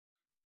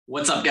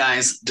What's up,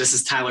 guys? This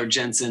is Tyler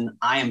Jensen.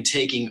 I am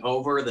taking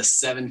over the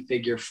Seven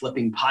Figure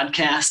Flipping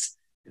podcast.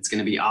 It's going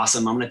to be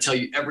awesome. I'm going to tell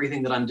you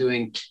everything that I'm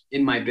doing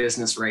in my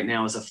business right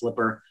now as a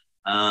flipper.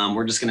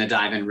 We're just going to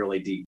dive in really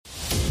deep.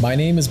 My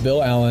name is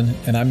Bill Allen,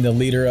 and I'm the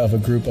leader of a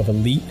group of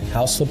elite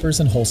house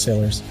flippers and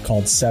wholesalers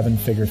called Seven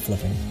Figure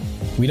Flipping.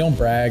 We don't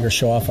brag or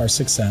show off our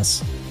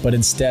success, but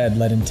instead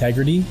let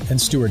integrity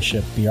and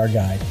stewardship be our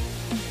guide.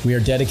 We are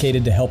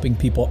dedicated to helping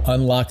people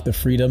unlock the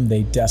freedom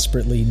they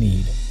desperately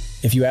need.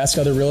 If you ask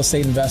other real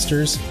estate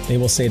investors, they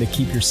will say to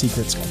keep your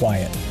secrets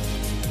quiet.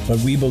 But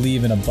we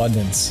believe in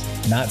abundance,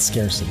 not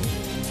scarcity.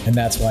 And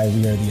that's why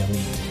we are the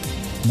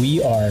elite.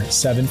 We are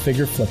Seven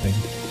Figure Flipping,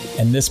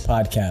 and this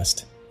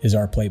podcast is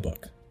our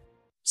playbook.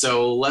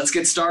 So let's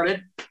get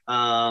started.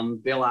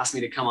 Bill asked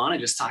me to come on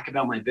and just talk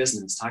about my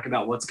business, talk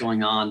about what's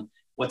going on,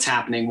 what's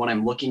happening, what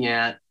I'm looking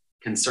at,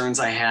 concerns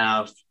I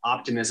have,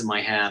 optimism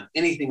I have,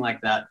 anything like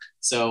that.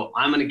 So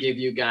I'm going to give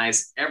you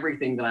guys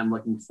everything that I'm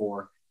looking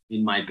for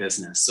in my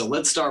business. So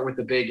let's start with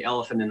the big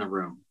elephant in the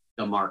room,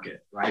 the market,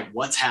 right?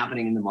 What's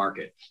happening in the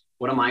market?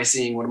 What am I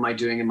seeing? What am I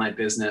doing in my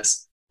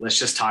business? Let's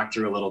just talk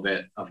through a little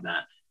bit of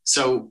that.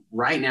 So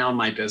right now in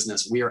my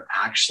business, we are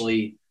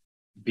actually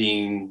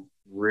being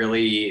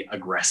really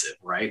aggressive,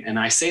 right? And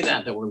I say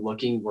that we're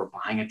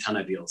buying a ton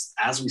of deals.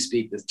 As we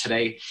speak,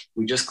 today,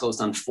 we just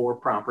closed on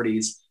 4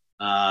 properties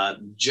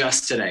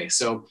just today.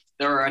 So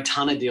there are a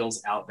ton of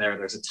deals out there.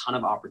 There's a ton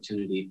of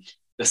opportunity.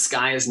 The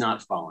sky is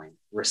not falling.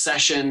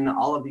 Recession,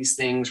 all of these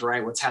things,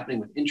 right? What's happening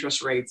with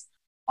interest rates,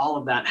 all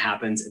of that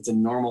happens. It's a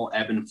normal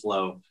ebb and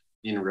flow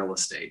in real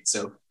estate.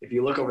 So if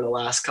you look over the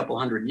last couple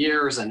hundred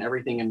years and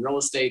everything in real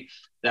estate,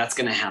 that's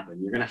going to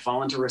happen. You're going to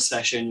fall into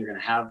recession. You're going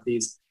to have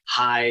these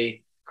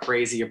high,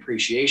 crazy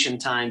appreciation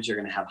times. You're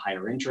going to have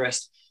higher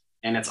interest.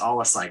 And it's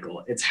all a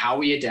cycle. It's how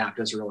we adapt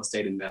as real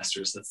estate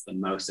investors that's the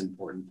most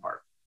important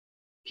part.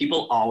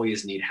 People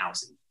always need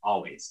housing,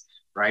 always.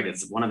 Right?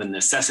 It's one of the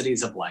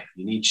necessities of life.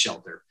 You need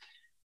shelter.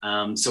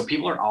 So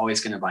people are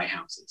always going to buy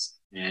houses,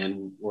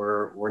 and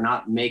we're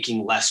not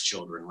making less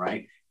children,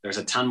 right? There's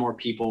a ton more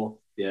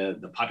people.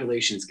 The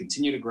populations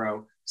continue to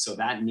grow. So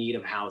that need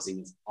of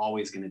housing is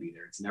always going to be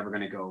there. It's never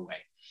going to go away.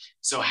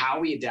 So how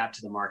we adapt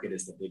to the market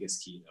is the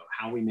biggest key, though.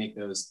 How we make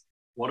those,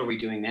 what are we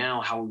doing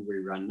now? How we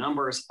run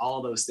numbers, all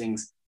of those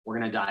things. We're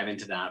going to dive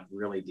into that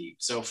really deep.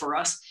 So for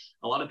us,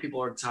 a lot of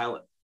people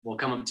will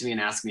come up to me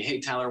and ask me,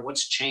 hey, Tyler,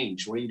 what's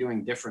changed? What are you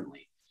doing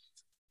differently?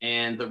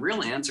 And the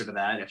real answer to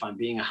that, if I'm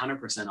being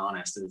 100%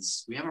 honest,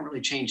 is we haven't really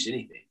changed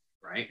anything,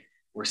 right?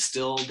 We're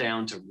still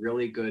down to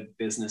really good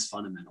business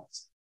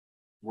fundamentals.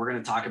 We're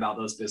going to talk about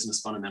those business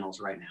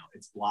fundamentals right now.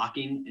 It's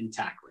blocking and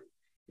tackling.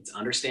 It's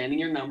understanding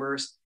your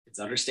numbers. It's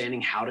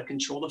understanding how to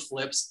control the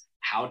flips,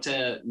 how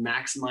to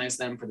maximize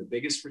them for the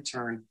biggest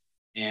return.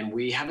 And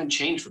we haven't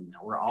changed from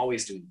that. We're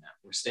always doing that.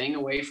 We're staying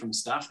away from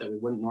stuff that we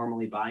wouldn't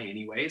normally buy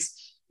anyways.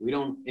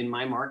 In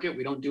my market,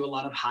 we don't do a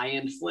lot of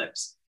high-end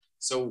flips.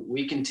 So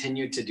we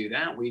continue to do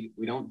that. We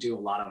don't do a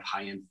lot of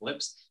high-end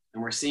flips,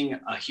 and we're seeing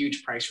a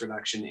huge price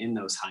reduction in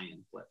those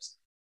high-end flips.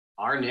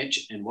 Our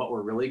niche and what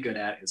we're really good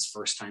at is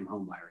first-time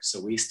home buyers. So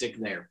we stick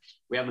there.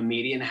 We have a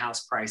median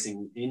house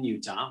pricing in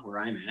Utah, where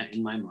I'm at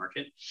in my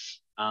market,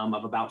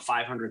 of about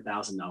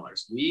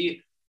 $500,000.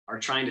 We are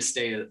trying to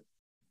stay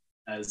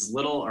as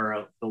little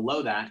or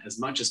below that as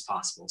much as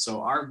possible.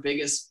 So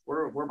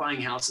we're buying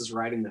houses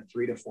right in the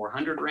 300 to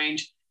 400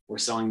 range. We're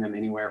selling them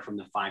anywhere from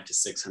the 500 to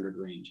 600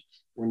 range.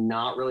 We're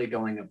not really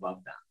going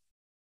above that.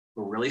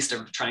 We're really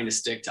trying to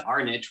stick to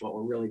our niche. What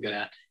we're really good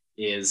at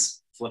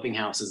is flipping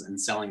houses and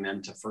selling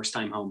them to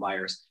first-time home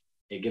buyers.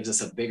 It gives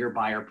us a bigger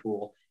buyer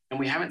pool, and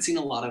we haven't seen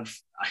a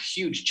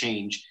huge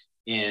change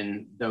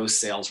in those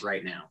sales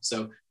right now.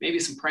 So maybe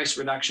some price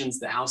reductions.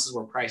 The houses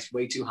were priced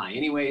way too high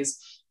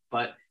anyways,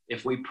 but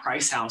if we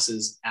price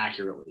houses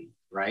accurately,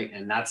 right?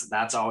 And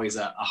that's always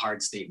a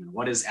hard statement.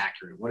 What is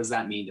accurate? What does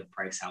that mean to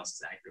price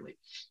houses accurately?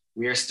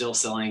 We are still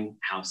selling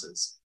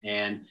houses,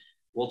 and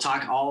we'll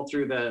talk all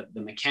through the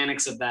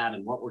mechanics of that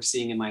and what we're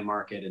seeing in my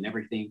market and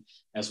everything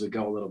as we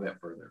go a little bit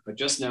further. But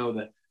just know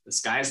that the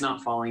sky is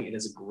not falling. It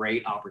is a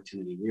great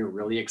opportunity. We are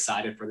really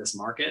excited for this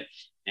market,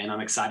 and I'm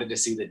excited to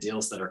see the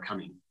deals that are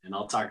coming. And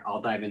I'll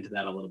dive into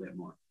that a little bit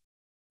more.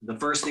 The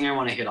first thing I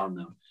want to hit on,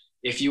 though,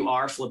 if you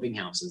are flipping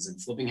houses,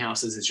 and flipping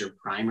houses is your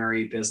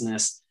primary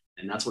business,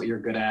 and that's what you're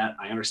good at.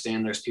 I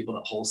understand there's people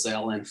that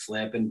wholesale and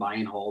flip and buy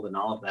and hold and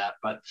all of that.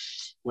 But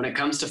when it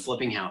comes to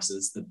flipping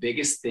houses, the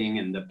biggest thing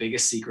and the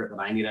biggest secret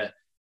that I need to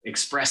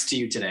express to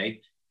you today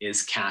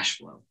is cash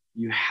flow.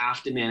 You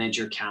have to manage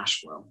your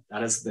cash flow.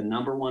 That is the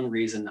number one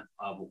reason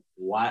of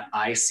what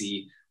I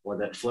see, or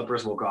that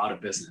flippers will go out of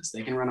business.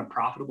 They can run a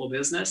profitable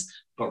business,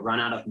 but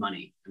run out of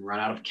money and run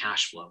out of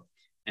cash flow.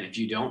 And if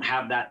you don't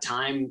have that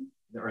time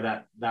or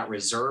that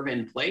reserve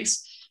in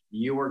place,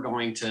 you are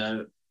going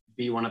to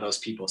be one of those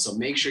people. So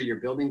make sure you're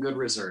building good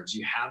reserves.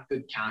 You have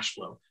good cash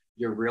flow.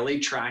 You're really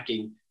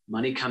tracking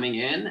money coming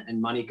in and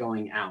money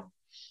going out.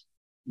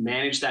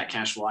 Manage that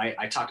cash flow.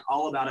 I talked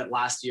all about it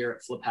last year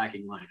at Flip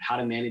Hacking Live, how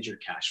to manage your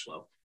cash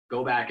flow.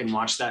 Go back and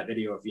watch that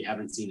video if you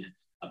haven't seen it.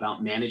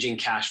 about managing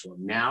cash flow.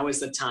 Now is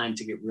the time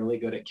to get really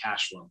good at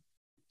cash flow,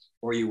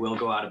 or you will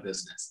go out of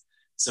business.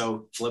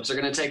 So flips are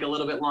going to take a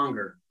little bit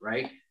longer,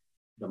 right?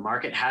 The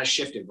market has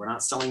shifted. We're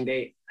not selling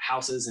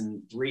houses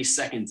in 3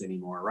 seconds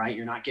anymore, right?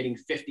 You're not getting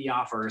 50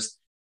 offers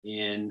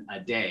in a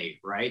day,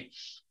 right?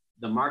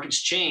 The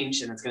market's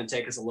changed, and it's going to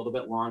take us a little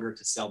bit longer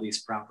to sell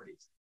these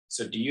properties.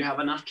 So do you have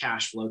enough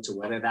cash flow to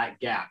weather that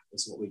gap,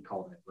 is what we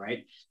called it,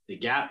 right? The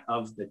gap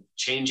of the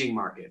changing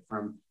market.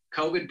 From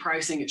COVID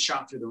pricing, it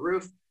shot through the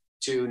roof,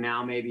 to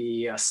now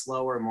maybe a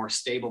slower, more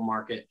stable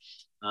market.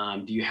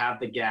 Do you have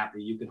the gap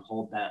that you can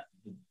hold that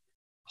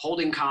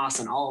holding costs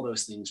and all of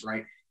those things,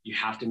 right? You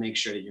have to make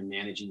sure that you're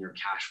managing your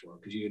cash flow,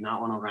 because you do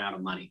not want to run out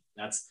of money.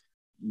 That's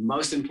the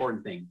most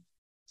important thing.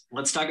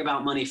 Let's talk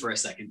about money for a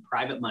second.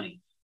 Private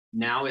money.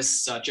 Now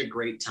is such a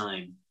great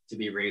time to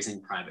be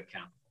raising private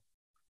capital.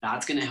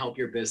 That's going to help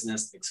your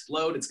business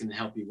explode. It's going to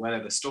help you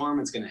weather the storm.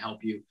 It's going to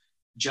help you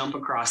jump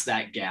across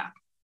that gap,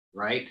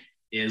 right?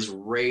 Is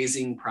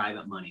raising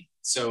private money.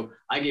 So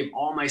I gave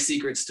all my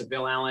secrets to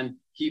Bill Allen.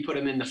 He put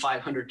them in the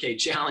 500K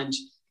challenge,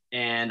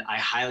 and I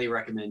highly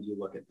recommend you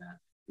look at that.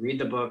 Read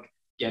the book,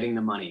 Getting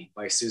the Money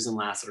by Susan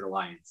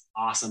Lassiter-Lyons.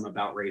 Awesome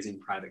about raising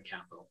private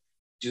capital.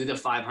 Do the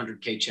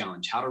 500K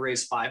challenge, how to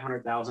raise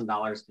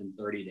 $500,000 in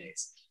 30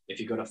 days. If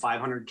you go to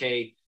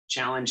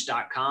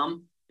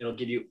 500kchallenge.com, it'll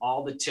give you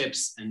all the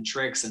tips and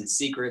tricks and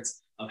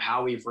secrets of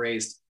how we've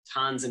raised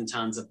tons and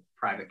tons of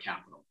private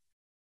capital.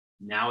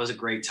 Now is a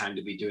great time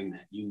to be doing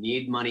that. You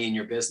need money in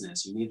your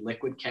business. You need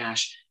liquid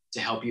cash to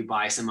help you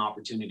buy some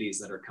opportunities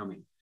that are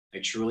coming. I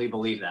truly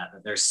believe that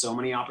there's so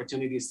many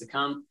opportunities to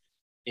come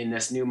in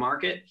this new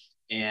market,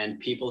 and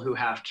people who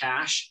have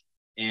cash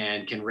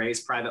and can raise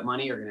private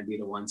money are going to be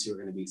the ones who are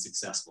going to be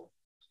successful.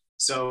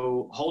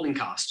 So holding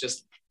costs,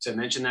 just to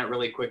mention that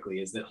really quickly,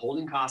 is that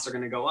holding costs are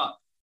going to go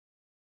up.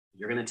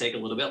 You're going to take a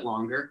little bit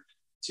longer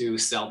to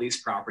sell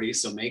these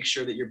properties. So make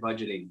sure that you're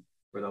budgeting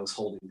for those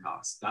holding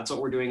costs. That's what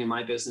we're doing in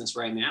my business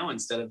right now.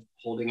 Instead of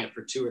holding it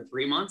for 2 or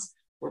 3 months,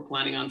 we're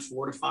planning on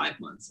 4 to 5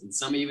 months, and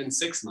some even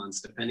 6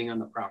 months, depending on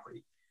the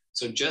property.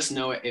 So just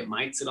know it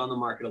might sit on the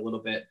market a little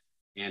bit,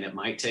 and it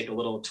might take a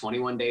little.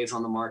 21 days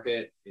on the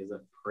market is a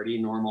pretty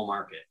normal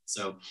market.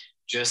 So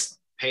just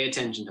pay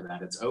attention to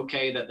that. It's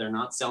okay that they're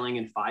not selling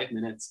in 5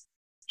 minutes.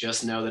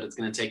 Just know that it's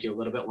going to take you a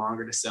little bit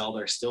longer to sell.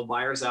 There's still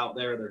buyers out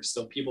there. There's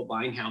still people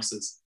buying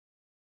houses.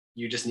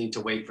 You just need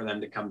to wait for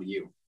them to come to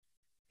you.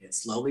 It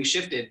slowly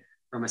shifted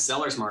from a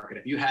seller's market.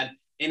 If you had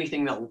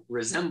anything that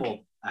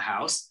resembled a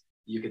house,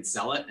 you could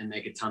sell it and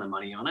make a ton of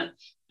money on it.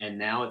 And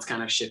now it's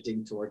kind of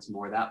shifting towards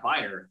more that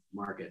buyer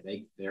market.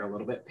 They're a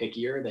little bit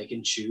pickier. They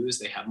can choose.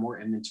 They have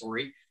more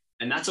inventory.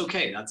 And that's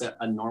okay. That's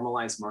a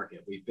normalized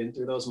market. We've been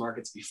through those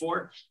markets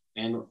before,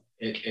 and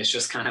it's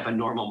just kind of a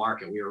normal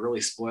market. We were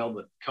really spoiled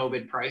with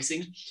COVID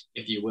pricing,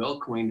 if you will,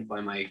 coined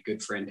by my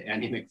good friend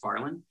Andy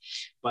McFarland.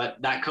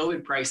 But that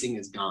COVID pricing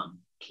is gone,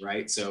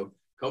 right? So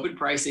COVID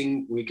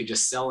pricing, we could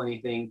just sell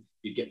anything.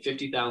 You'd get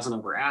 50,000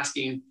 over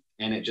asking,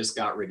 and it just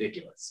got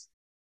ridiculous.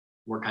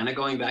 We're kind of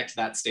going back to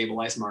that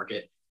stabilized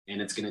market,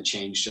 and it's going to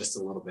change just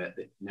a little bit.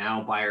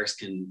 Now buyers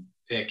can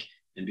pick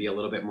and be a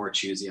little bit more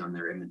choosy on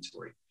their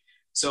inventory.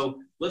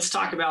 So let's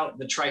talk about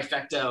the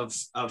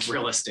trifecta of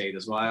real estate,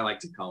 is what I like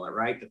to call it,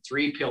 right? The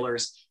 3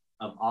 pillars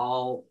of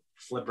all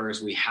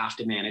flippers we have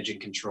to manage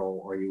and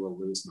control, or you will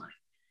lose money.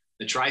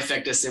 The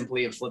trifecta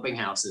simply of flipping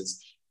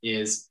houses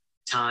is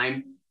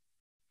time,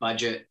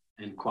 budget,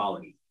 and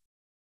quality.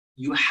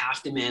 You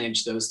have to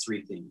manage those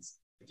 3 things.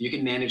 If you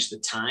can manage the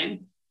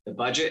time, the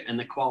budget, and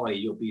the quality,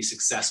 you'll be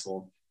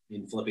successful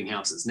in flipping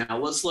houses. Now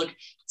let's look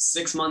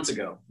 6 months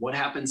ago. What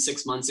happened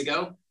 6 months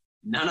ago?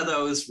 None of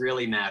those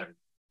really mattered,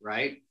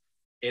 right?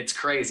 It's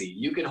crazy.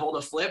 You could hold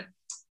a flip,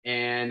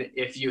 and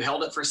if you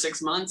held it for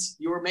 6 months,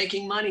 you were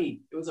making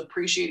money. It was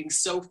appreciating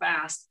so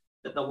fast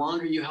that the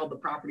longer you held the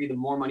property, the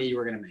more money you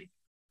were going to make.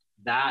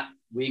 That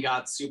we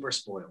got super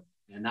spoiled.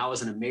 And that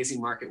was an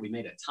amazing market. We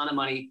made a ton of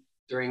money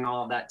during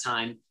all of that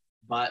time.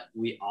 But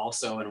we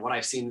also, and what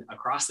I've seen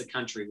across the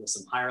country with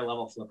some higher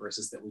level flippers,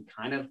 is that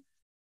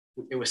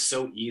it was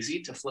so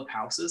easy to flip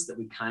houses that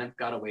we kind of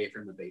got away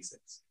from the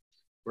basics.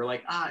 We're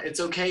like, it's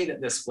okay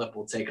that this flip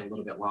will take a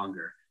little bit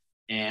longer,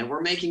 and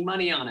we're making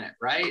money on it,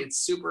 right? It's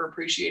super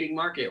appreciating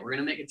market. We're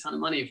going to make a ton of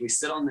money. If we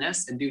sit on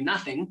this and do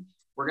nothing,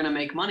 we're going to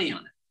make money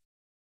on it.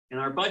 And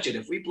our budget,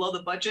 if we blow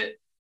the budget,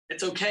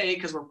 it's okay,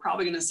 because we're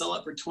probably going to sell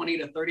it for $20,000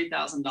 to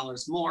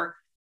 $30,000 more,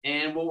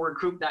 and we'll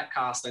recoup that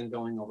cost on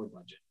going over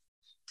budget.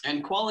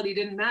 And quality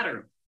didn't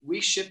matter. We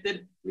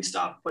shifted. We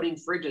stopped putting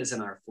fridges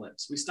in our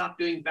flips. We stopped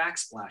doing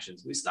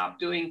backsplashes. We stopped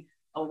doing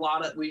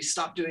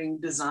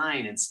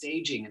design and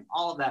staging and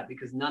all of that,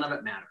 because none of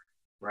it mattered,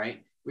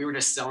 right? We were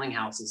just selling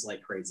houses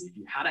like crazy. If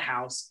you had a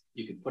house,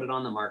 you could put it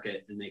on the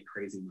market and make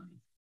crazy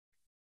money.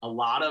 A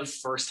lot of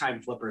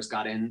first-time flippers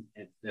got in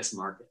at this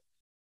market,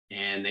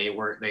 and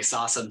they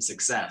saw some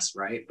success,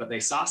 right? But they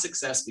saw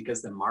success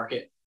because the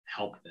market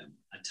helped them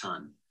a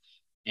ton.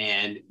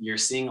 And you're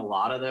seeing a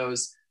lot of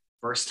those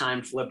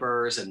first-time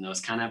flippers and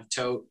those kind of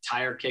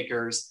tire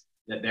kickers,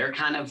 that they're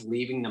kind of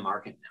leaving the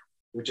market now,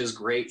 which is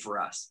great for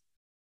us.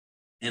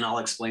 And I'll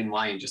explain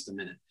why in just a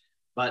minute.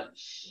 But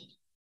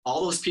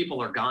all those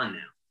people are gone now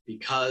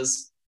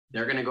because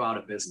they're going to go out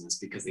of business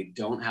because they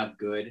don't have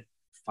good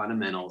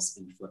fundamentals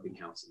in flipping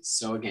houses.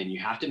 So again, you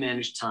have to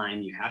manage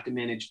time, you have to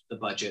manage the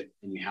budget,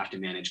 and you have to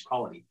manage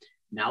quality.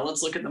 Now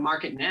let's look at the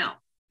market now.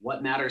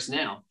 What matters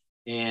now?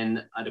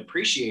 In a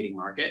depreciating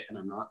market, and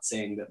I'm not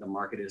saying that the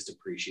market is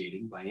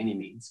depreciating by any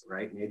means,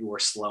 right? Maybe we're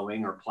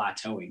slowing or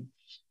plateauing,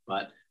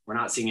 but we're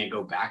not seeing it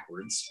go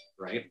backwards,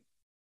 right?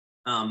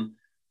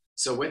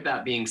 So with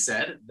that being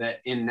said,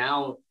 that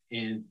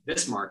in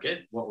this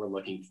market, what we're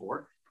looking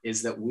for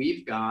is that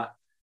we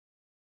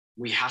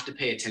have to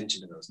pay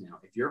attention to those now.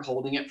 If you're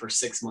holding it for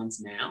 6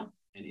 months now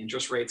and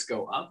interest rates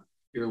go up,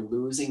 you're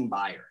losing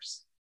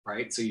buyers,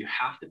 right? So you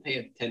have to pay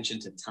attention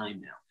to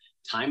time now.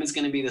 Time is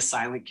going to be the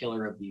silent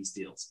killer of these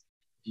deals.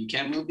 If you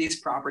can't move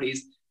these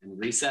properties and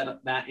reset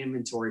that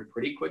inventory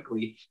pretty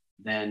quickly,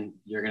 then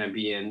you're going to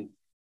be in,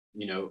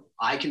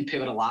 I can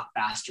pivot a lot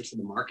faster to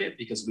the market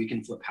because we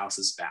can flip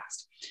houses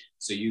fast.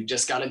 So you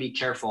just got to be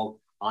careful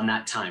on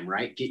that time,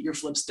 right? Get your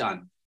flips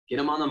done. Get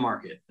them on the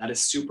market. That is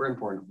super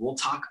important. We'll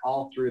talk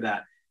all through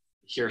that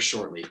here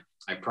shortly.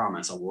 I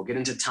promise. We'll get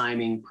into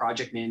timing,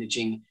 project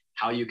managing,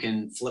 how you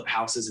can flip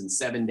houses in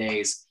 7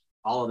 days,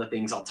 all of the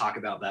things. I'll talk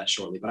about that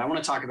shortly. But I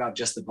want to talk about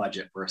just the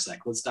budget for a sec.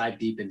 Let's dive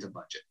deep into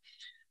budget.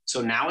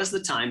 So now is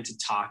the time to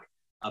talk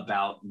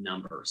about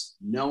numbers,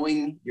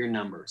 knowing your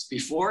numbers.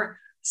 Before,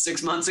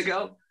 6 months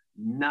ago,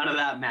 none of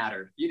that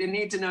mattered. You didn't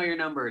need to know your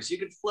numbers. You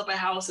could flip a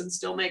house and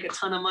still make a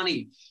ton of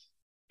money.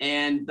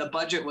 And the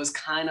budget was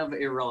kind of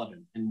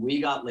irrelevant. And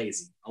we got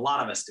lazy. A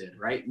lot of us did,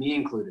 right? Me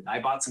included. I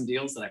bought some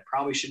deals that I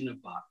probably shouldn't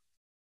have bought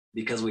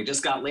because we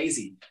just got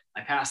lazy.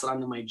 I passed it on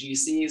to my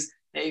GCs.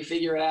 Hey,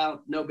 figure it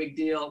out. No big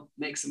deal.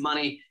 Make some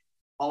money.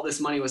 All this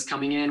money was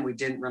coming in. We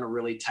didn't run a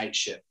really tight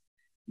ship.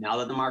 Now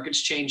that the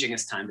market's changing,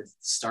 it's time to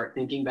start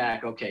thinking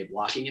back. Okay,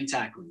 blocking and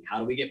tackling. How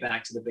do we get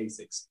back to the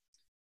basics?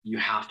 You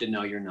have to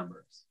know your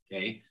numbers,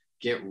 okay?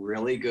 Get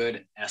really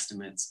good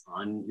estimates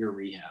on your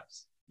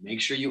rehabs. Make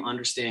sure you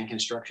understand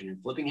construction. In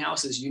flipping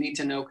houses, you need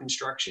to know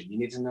construction. You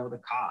need to know the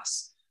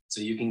costs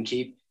so you can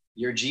keep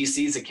your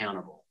GCs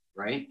accountable,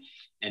 right?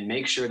 And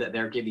make sure that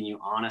they're giving you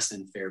honest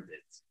and fair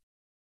bids.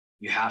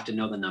 You have to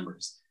know the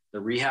numbers.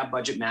 The rehab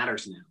budget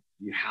matters now.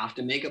 You have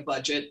to make a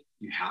budget.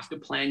 You have to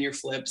plan your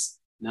flips.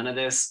 None of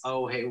this,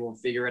 oh, hey, we'll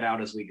figure it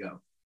out as we go.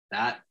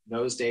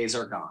 Those days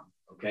are gone,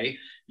 okay?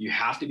 You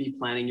have to be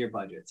planning your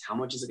budgets. How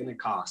much is it going to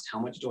cost? How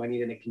much do I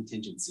need in a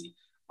contingency?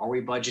 Are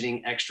we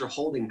budgeting extra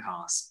holding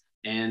costs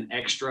and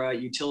extra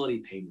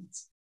utility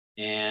payments?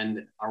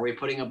 And are we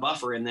putting a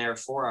buffer in there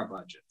for our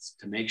budgets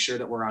to make sure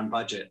that we're on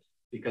budget?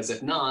 Because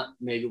if not,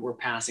 maybe we're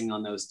passing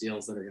on those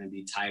deals that are going to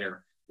be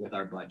tighter with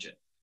our budget,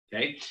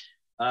 okay?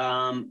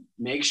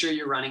 Make sure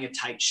you're running a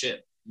tight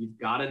ship. You've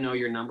got to know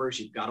your numbers.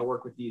 You've got to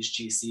work with these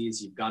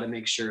GCs. You've got to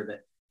make sure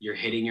that you're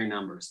hitting your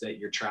numbers, that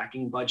you're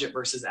tracking budget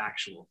versus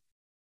actual.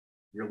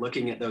 You're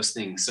looking at those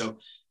things. So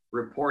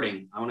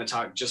reporting, I want to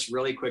talk just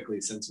really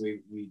quickly since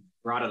we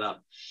brought it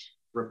up.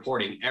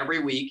 Reporting every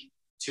week,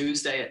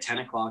 Tuesday at 10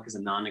 o'clock is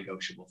a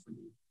non-negotiable for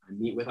me. I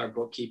meet with our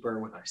bookkeeper,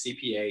 with our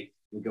CPA.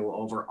 We go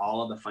over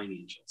all of the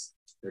financials.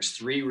 There's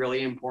 3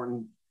 really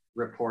important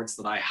reports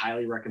that I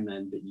highly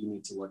recommend that you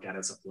need to look at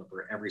as a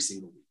flipper every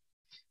single week.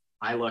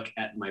 I look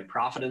at my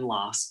profit and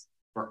loss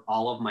for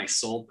all of my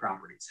sold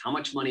properties. How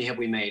much money have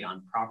we made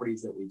on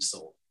properties that we've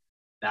sold?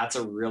 That's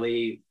a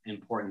really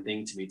important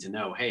thing to me to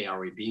know. Hey, are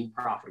we being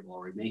profitable?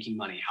 Are we making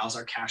money? How's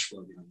our cash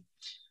flow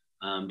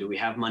doing? Do we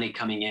have money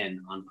coming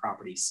in on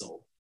properties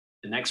sold?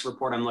 The next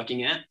report I'm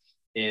looking at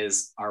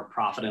is our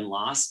profit and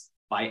loss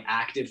by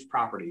active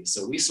properties.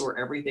 So we sort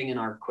everything in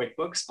our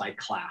QuickBooks by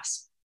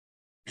class.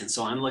 And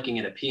so I'm looking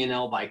at a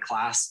P&L by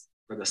class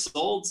for the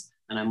solds,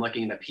 and I'm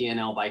looking at a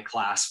P&L by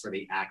class for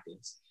the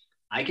actives.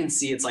 I can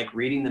see it's like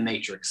reading the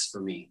matrix for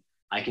me.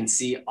 I can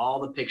see all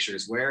the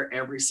pictures where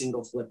every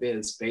single flip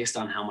is based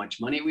on how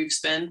much money we've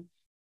spent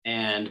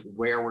and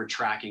where we're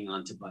tracking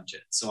onto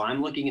budget. So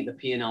I'm looking at the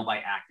P&L by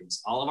actives.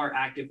 All of our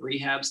active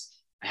rehabs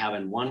I have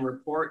in one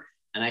report,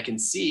 and I can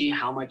see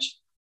how much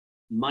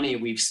money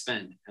we've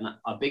spent. And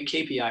a big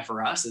KPI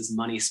for us is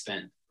money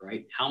spent,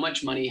 right? How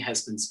much money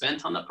has been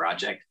spent on the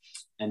project,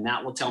 and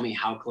that will tell me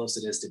how close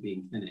it is to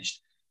being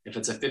finished. If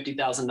it's a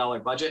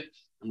 $50,000 budget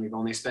and we've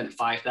only spent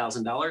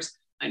 $5,000,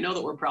 I know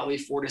that we're probably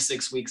 4 to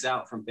 6 weeks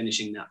out from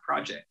finishing that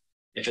project.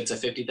 If it's a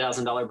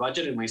 $50,000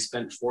 budget and we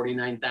spent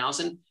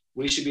 $49,000,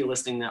 we should be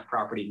listing that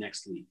property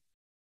next week.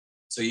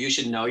 So you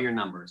should know your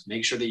numbers.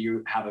 Make sure that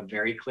you have a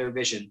very clear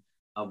vision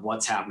of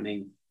what's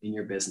happening in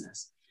your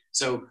business.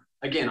 So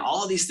again,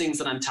 all of these things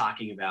that I'm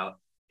talking about,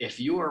 if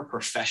you are a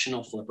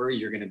professional flipper,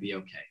 you're going to be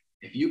okay.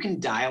 If you can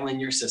dial in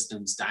your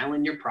systems, dial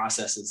in your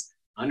processes,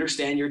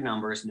 understand your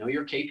numbers, know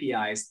your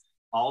KPIs,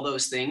 all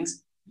those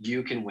things,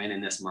 you can win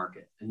in this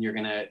market. And you're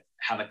going to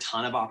have a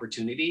ton of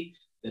opportunity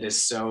that is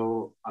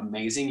so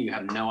amazing. You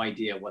have no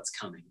idea what's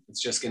coming.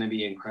 It's just going to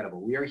be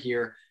incredible. We are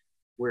here.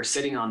 We're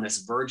sitting on this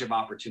verge of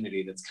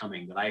opportunity that's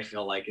coming that I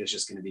feel like is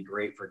just going to be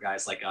great for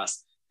guys like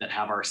us that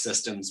have our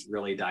systems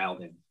really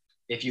dialed in.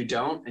 If you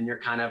don't, and you're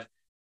kind of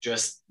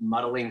just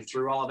muddling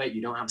through all of it.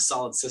 You don't have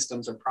solid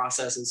systems or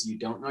processes. You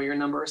don't know your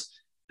numbers.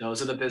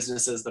 Those are the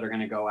businesses that are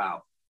going to go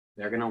out.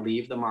 They're going to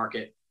leave the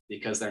market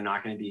because they're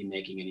not going to be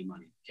making any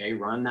money. Okay.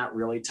 Run that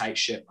really tight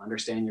ship.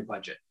 Understand your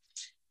budget.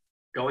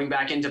 Going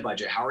back into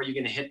budget, how are you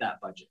going to hit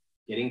that budget?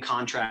 Getting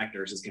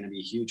contractors is going to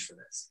be huge for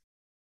this.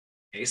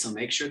 Okay. So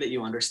make sure that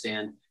you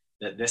understand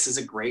that this is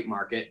a great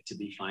market to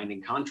be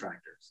finding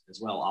contractors as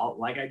well.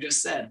 Like I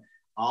just said,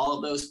 all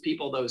of those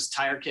people, those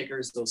tire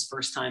kickers, those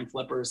first time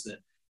flippers that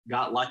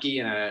got lucky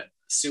in a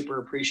super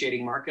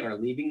appreciating market are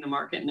leaving the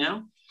market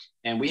now.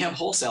 And we have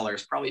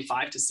wholesalers probably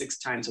 5 to 6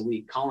 times a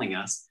week calling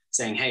us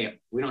saying, hey,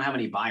 we don't have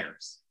any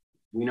buyers.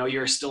 We know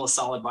you're still a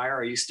solid buyer.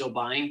 Are you still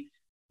buying?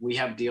 We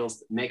have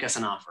deals. Make us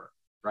an offer,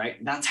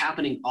 right? That's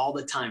happening all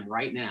the time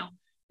right now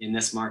in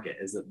this market,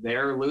 is that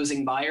they're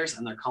losing buyers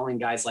and they're calling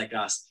guys like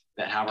us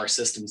that have our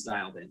systems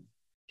dialed in.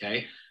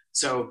 Okay.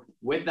 So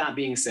with that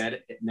being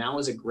said, now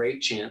is a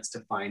great chance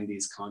to find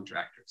these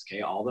contractors.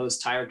 Okay. All those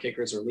tire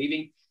kickers are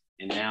leaving,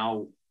 and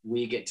now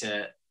we get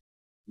to,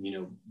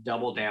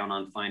 double down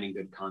on finding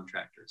good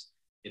contractors.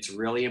 It's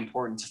really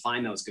important to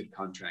find those good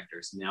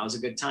contractors. Now is a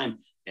good time.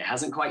 It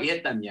hasn't quite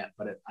hit them yet,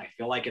 but I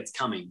feel like it's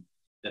coming,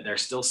 that they're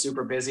still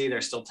super busy.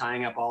 They're still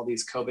tying up all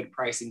these COVID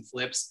pricing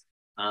flips.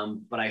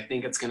 But I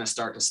think it's going to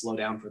start to slow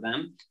down for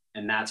them.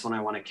 And that's when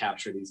I want to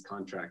capture these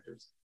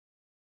contractors.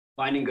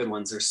 Finding good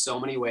ones. There's so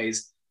many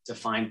ways to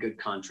find good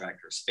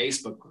contractors,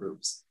 Facebook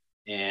groups,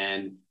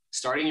 and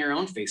starting your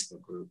own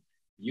Facebook group,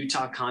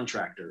 Utah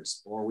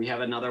contractors, or we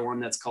have another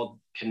one that's called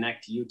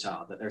Connect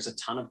Utah, that there's a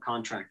ton of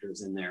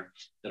contractors in there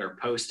that are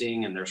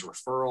posting, and there's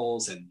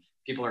referrals, and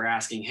people are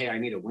asking, hey, I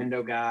need a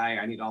window guy.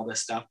 I need all this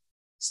stuff.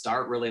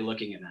 Start really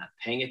looking at that,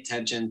 paying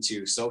attention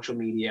to social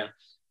media,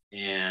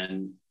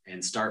 and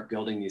start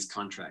building these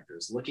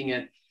contractors.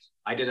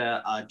 I did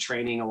a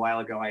training a while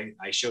ago.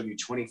 I showed you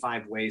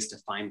 25 ways to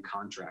find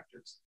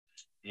contractors.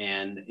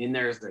 And in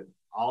there's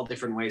all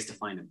different ways to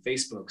find them: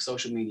 Facebook,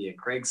 social media,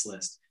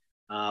 Craigslist,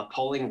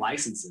 polling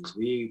licenses.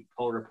 We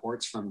pull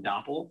reports from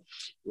Doppel,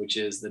 which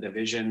is the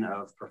division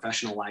of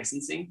professional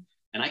licensing.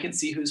 And I can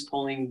see who's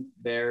pulling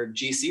their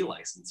GC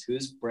license,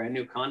 who's brand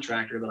new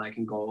contractor that I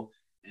can go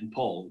and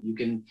pull. You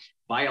can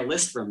buy a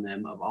list from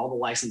them of all the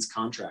licensed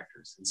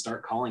contractors and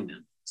start calling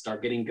them.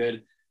 Start getting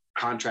good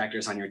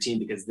contractors on your team,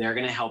 because they're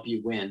going to help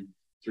you win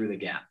through the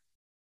gap.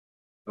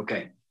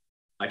 Okay.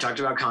 I talked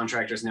about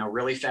contractors. Now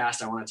really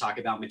fast, I want to talk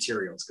about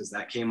materials, because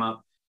that came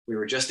up. We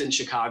were just in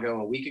Chicago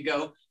a week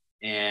ago,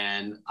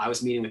 and I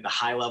was meeting with the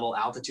high level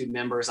altitude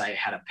members. I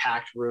had a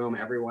packed room.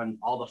 Everyone,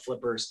 all the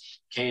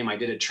flippers came. I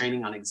did a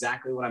training on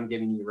exactly what I'm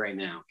giving you right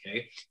now.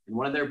 Okay. And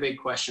one of their big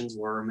questions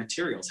were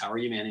materials. How are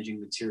you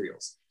managing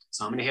materials?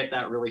 So I'm going to hit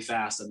that really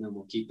fast, and then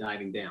we'll keep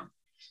diving down.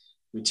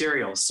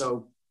 Materials.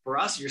 So for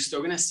us, you're still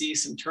going to see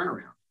some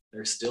turnaround.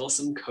 There's still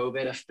some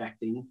COVID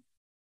affecting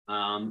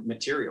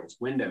materials.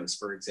 Windows,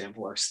 for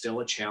example, are still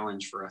a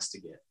challenge for us to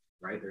get,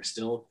 right? They're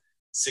still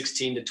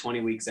 16 to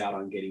 20 weeks out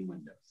on getting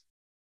windows.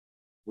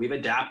 We've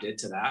adapted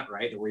to that,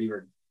 right?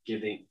 We're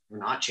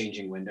not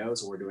changing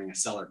windows, or we're doing a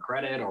seller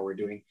credit, or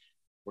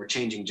we're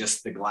changing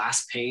just the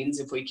glass panes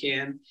if we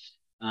can.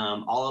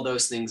 All of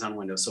those things on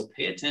windows. So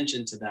pay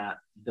attention to that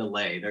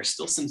delay. There's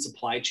still some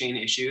supply chain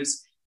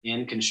issues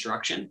in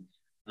construction.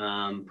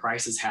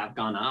 Prices have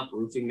gone up,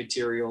 roofing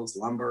materials,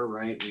 lumber,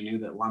 right? We knew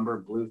that lumber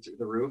blew through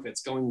the roof.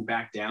 It's going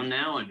back down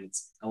now, and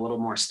it's a little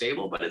more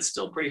stable, but it's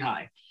still pretty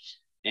high.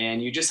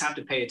 And you just have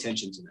to pay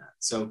attention to that.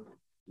 So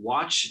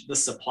watch the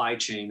supply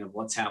chain of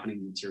what's happening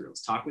in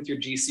materials. Talk with your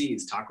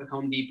GCs, talk with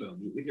Home Depot,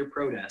 meet with your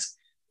pro desk.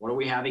 What are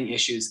we having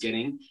issues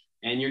getting?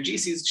 And your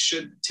GCs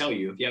should tell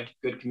you, if you have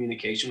good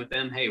communication with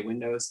them, hey,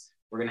 windows,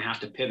 we're going to have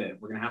to pivot.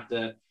 We're going to have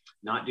to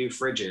not do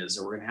fridges,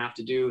 or we're going to have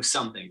to do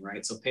something,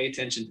 right? So pay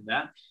attention to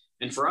that.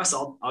 And for us,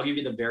 I'll give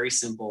you the very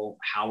simple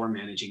how we're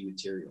managing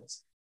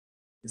materials,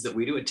 is that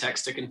we do a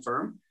text to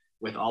confirm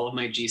with all of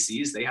my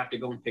GCs. They have to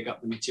go and pick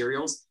up the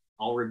materials.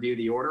 I'll review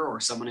the order, or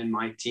someone in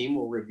my team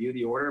will review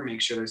the order,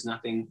 make sure there's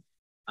nothing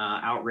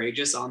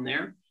outrageous on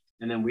there.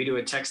 And then we do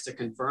a text to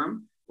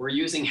confirm. We're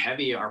using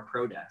heavy our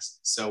pro desk.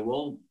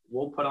 So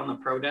we'll put on the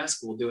pro desk,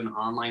 we'll do an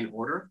online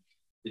order.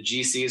 The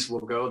GCs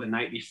will go the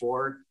night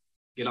before,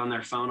 get on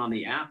their phone on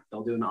the app.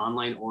 They'll do an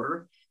online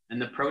order,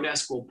 and the pro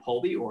desk will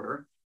pull the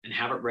order and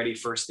have it ready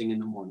first thing in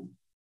the morning.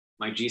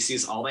 My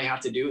GCs, all they have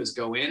to do is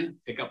go in,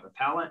 pick up the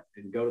pallet,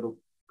 and go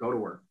to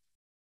work,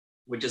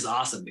 which is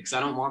awesome, because I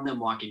don't want them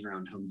walking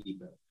around Home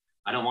Depot.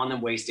 I don't want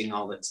them wasting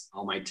all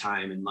my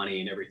time and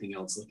money and everything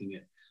else looking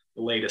at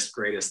the latest,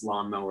 greatest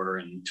lawnmower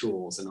and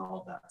tools and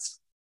all of that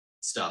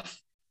stuff.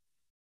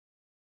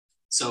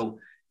 So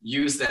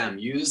use them,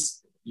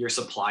 use your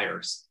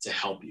suppliers to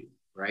help you,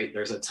 right?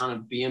 There's a ton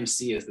of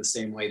BMC is the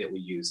same way that we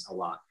use a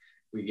lot.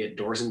 We get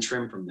doors and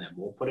trim from them.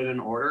 We'll put it in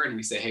order, and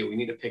we say, hey, we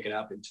need to pick it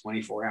up in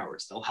 24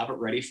 hours. They'll have it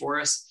ready for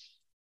us.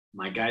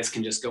 My guys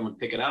can just go and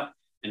pick it up,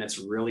 and it's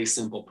a really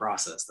simple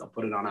process. They'll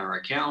put it on our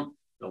account.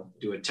 They'll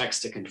do a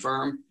text to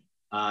confirm.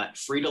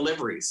 Free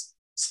deliveries.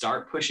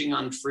 start pushing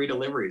on free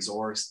deliveries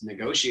or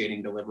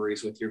negotiating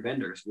deliveries with your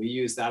vendors. We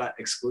use that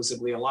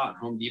exclusively a lot.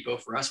 Home Depot,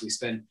 for us, we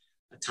spend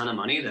a ton of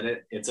money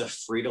that it's a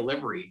free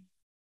delivery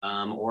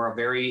or a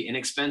very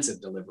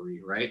inexpensive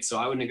delivery, right? So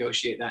I would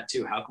negotiate that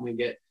too. How can we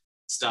get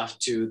stuff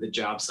to the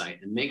job site,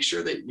 and make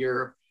sure that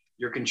you're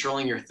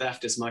controlling your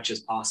theft as much as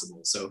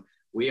possible. So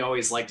we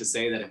always like to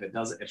say that if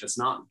it's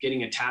not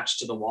getting attached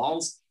to the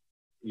walls,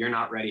 you're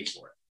not ready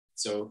for it.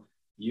 So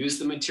use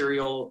the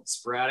material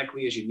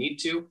sporadically as you need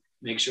to.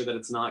 Make sure that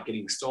it's not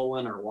getting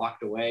stolen or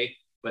walked away,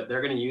 but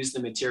they're going to use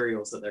the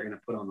materials that they're going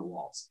to put on the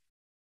walls.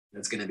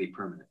 That's going to be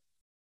permanent.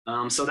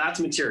 So that's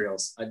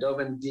materials. I dove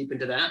in deep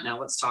into that.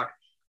 Now let's talk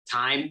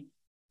time.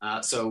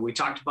 So we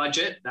talked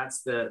budget.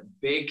 That's the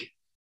big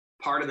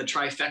part of the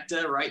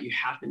trifecta, right? You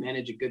have to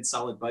manage a good,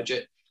 solid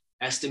budget.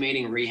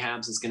 Estimating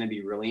rehabs is going to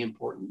be really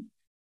important.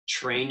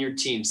 Train your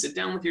team. Sit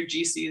down with your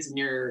GCs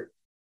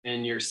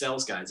and your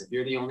sales guys. If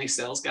you're the only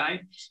sales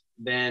guy,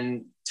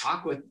 then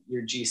talk with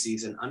your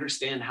GCs and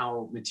understand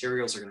how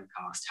materials are going to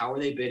cost. How are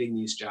they bidding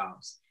these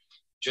jobs?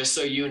 Just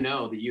so you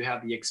know that you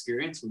have the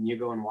experience when you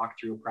go and walk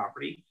through a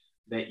property,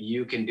 that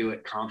you can do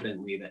it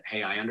confidently, that,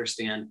 hey, I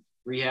understand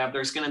rehab.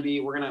 We're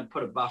going to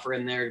put a buffer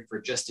in there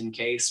for just in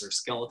case, or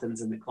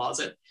skeletons in the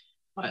closet,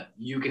 but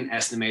you can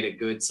estimate a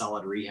good,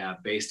 solid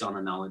rehab based on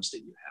the knowledge that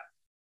you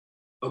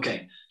have.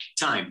 Okay,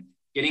 time.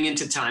 Getting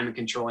into time and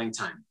controlling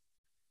time.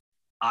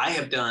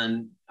 I've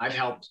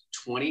helped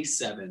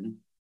 27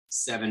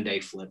 7-day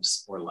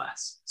flips or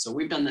less. So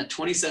we've done that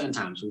 27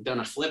 times. We've done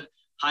a flip,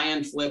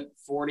 high-end flip,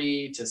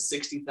 $40,000 to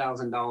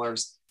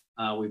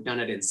 $60,000. We've done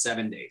it in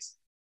 7 days.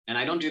 And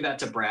I don't do that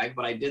to brag,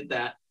 but I did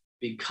that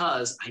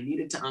because I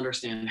needed to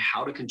understand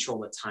how to control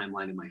the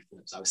timeline of my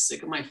flips. I was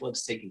sick of my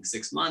flips taking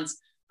 6 months.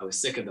 I was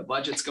sick of the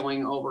budgets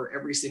going over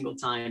every single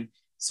time.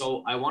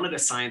 So I wanted a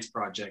science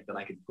project that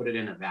I could put it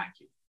in a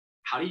vacuum.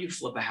 How do you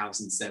flip a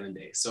house in 7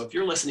 days? So if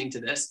you're listening to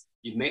this,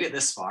 you've made it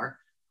this far,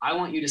 I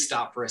want you to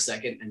stop for a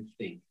second and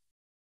think.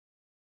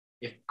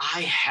 If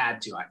I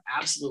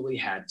absolutely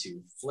had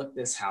to flip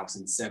this house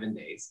in 7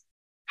 days,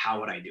 how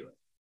would I do it?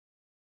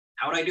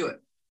 How would I do it?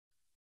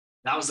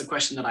 That was the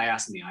question that I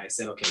asked me. I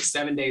said, okay,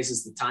 7 days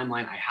is the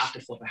timeline. I have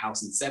to flip a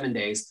house in 7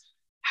 days.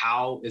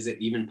 How is it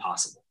even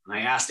possible? And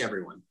I asked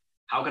everyone,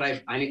 how could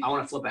I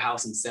want to flip a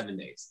house in 7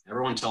 days.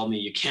 Everyone told me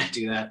you can't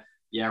do that.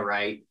 Yeah,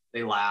 right.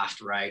 They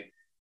laughed, right?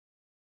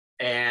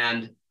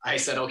 And I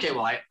said, okay,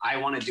 well, I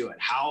want to do it.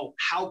 How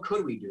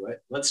could we do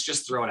it? Let's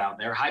just throw it out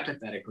there.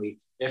 Hypothetically,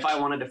 if I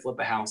wanted to flip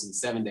a house in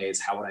 7 days,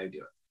 how would I do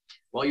it?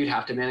 Well, you'd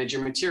have to manage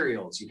your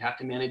materials. You'd have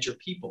to manage your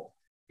people.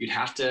 You'd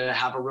have to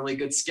have a really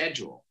good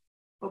schedule.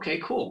 Okay,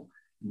 cool.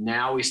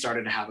 Now we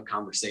started to have a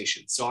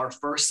conversation. So our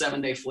first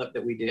 7-day flip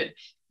that we did,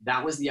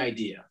 that was the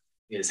idea,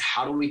 is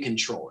how do we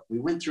control it? We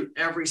went through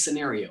every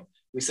scenario.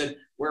 We said,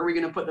 where are we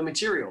going to put the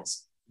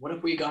materials? What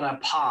if we got a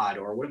pod,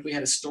 or what if we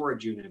had a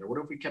storage unit, or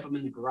what if we kept them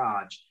in the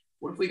garage?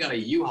 What if we got a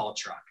U-Haul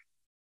truck?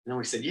 And then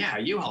we said, yeah,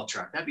 a U-Haul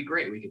truck, that'd be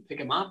great. We could pick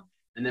them up.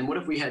 And then what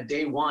if we had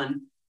day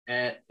one,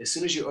 as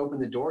soon as you open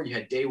the door, you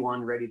had day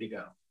one ready to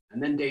go,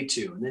 and then day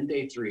two, and then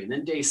day three, and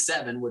then day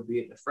 7 would be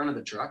at the front of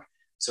the truck.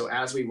 So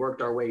as we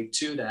worked our way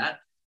to that,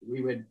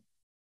 we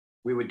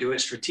would do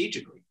it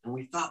strategically. And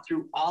we thought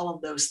through all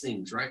of those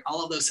things, right?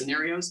 All of those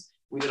scenarios.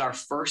 We did our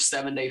first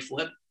 7-day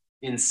flip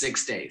in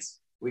 6 days.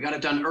 We got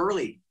it done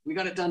early. We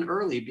got it done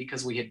early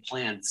because we had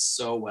planned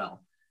so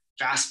well.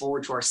 Fast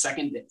forward to our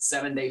second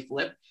 7-day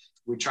flip.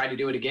 We tried to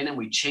do it again and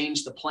we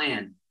changed the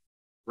plan,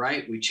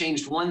 right? We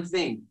changed one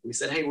thing. We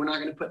said, hey, we're not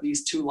going to put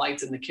these 2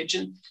 lights in the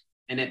kitchen,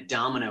 and it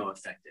domino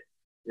affected.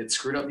 It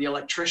screwed up the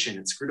electrician.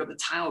 It screwed up the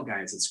tile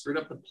guys. It screwed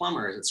up the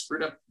plumbers. It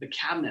screwed up the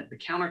cabinet, the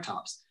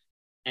countertops.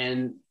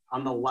 And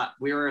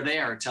we were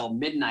there till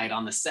midnight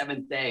on the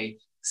 7th day,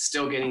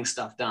 still getting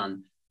stuff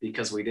done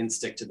because we didn't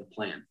stick to the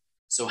plan.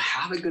 So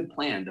have a good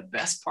plan. The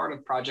best part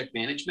of project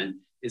management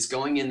is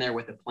going in there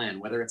with a plan,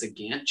 whether it's a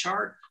Gantt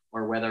chart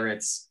or whether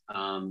it's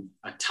a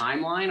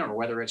timeline or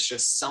whether it's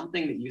just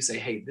something that you say,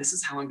 hey, this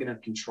is how I'm going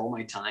to control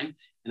my time.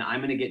 And I'm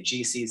going to get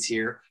GCs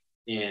here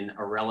in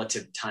a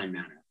relative time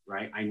manner,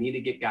 right? I need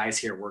to get guys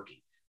here working.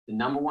 The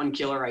number one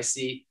killer I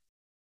see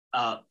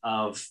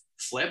of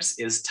flips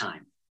is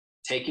time.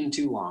 Taking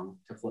too long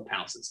to flip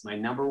houses. My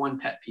number one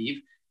pet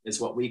peeve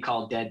is what we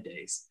call dead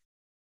days.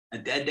 A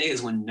dead day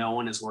is when no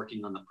one is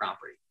working on the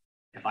property.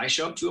 If I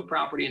show up to a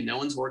property and no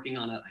one's working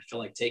on it, I feel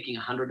like taking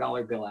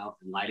 $100 bill out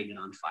and lighting it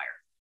on fire,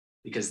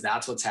 because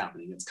that's what's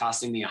happening. It's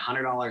costing me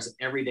 $100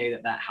 every day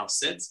that house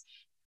sits.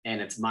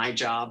 And it's my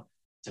job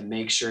to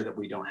make sure that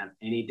we don't have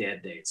any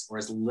dead days, or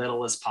as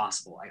little as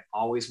possible. I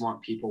always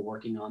want people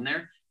working on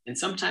there. And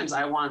sometimes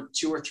I want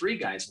 2 or 3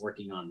 guys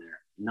working on there,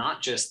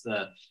 not just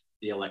the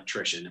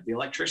electrician. If the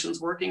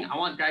electrician's working, I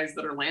want guys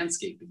that are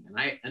landscaping,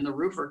 and the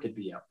roofer could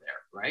be up there,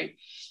 right?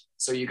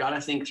 So you got to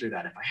think through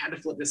that. If I had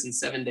to flip this in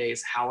 7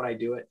 days, how would I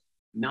do it?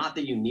 Not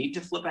that you need to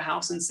flip a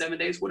house in 7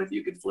 days. What if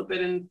you could flip it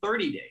in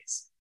 30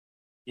 days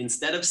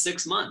instead of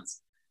 6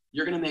 months?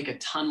 You're going to make a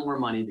ton more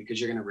money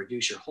because you're going to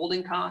reduce your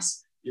holding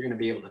costs. You're going to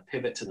be able to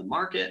pivot to the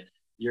market.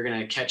 You're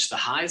going to catch the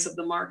highs of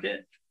the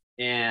market.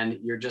 And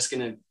you're just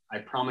going to, I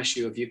promise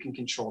you, if you can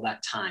control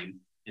that time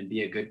and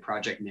be a good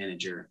project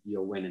manager,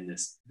 you'll win in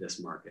this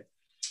market.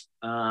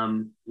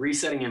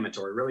 Resetting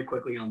inventory really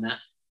quickly on that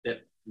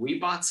we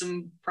bought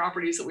some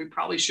properties that we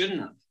probably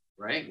shouldn't have,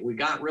 right? We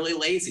got really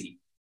lazy,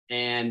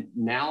 and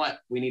now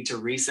we need to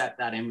reset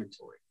that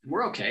inventory. And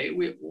we're okay.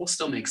 We'll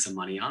still make some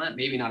money on it.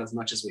 Maybe not as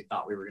much as we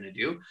thought we were going to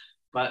do,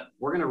 but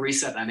we're going to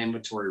reset that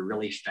inventory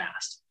really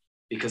fast,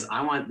 because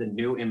I want the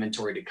new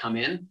inventory to come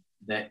in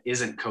that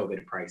isn't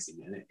COVID pricing,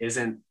 and it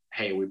isn't,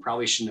 hey, we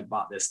probably shouldn't have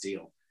bought this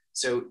deal.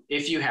 So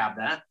if you have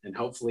that, and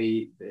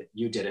hopefully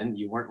you didn't,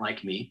 you weren't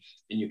like me,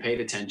 and you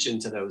paid attention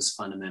to those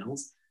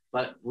fundamentals,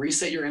 but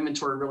reset your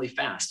inventory really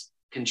fast.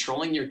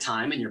 Controlling your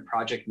time and your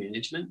project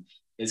management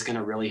is going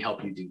to really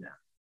help you do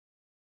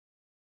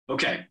that.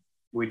 Okay,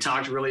 we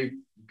talked really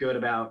good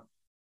about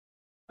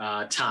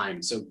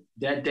time. So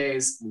dead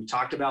days, we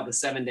talked about the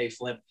 7-day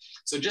flip.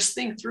 So just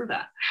think through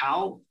that.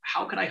 How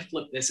could I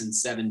flip this in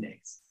 7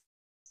 days?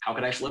 How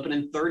could I flip it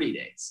in 30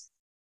 days?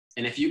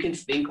 And if you can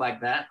think like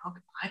that,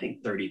 I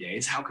think 30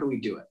 days, how can we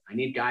do it? I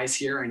need guys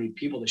here. I need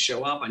people to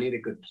show up. I need a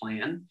good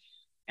plan.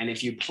 And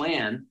if you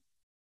plan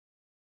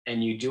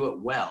and you do it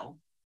well,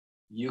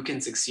 you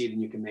can succeed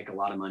and you can make a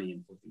lot of money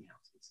in flipping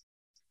houses.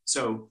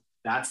 So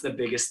that's the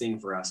biggest thing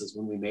for us, is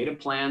when we made a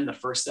plan, the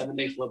first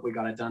 7-day flip, we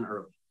got it done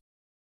early.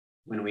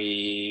 When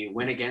we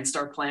went against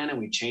our plan and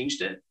we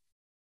changed it,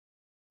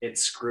 it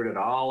screwed it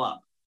all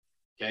up.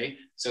 Okay,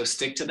 so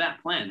stick to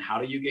that plan. How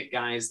do you get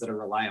guys that are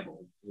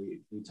reliable?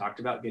 We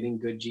talked about getting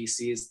good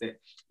GCs that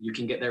you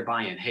can get their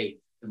buy-in. Hey,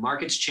 the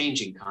market's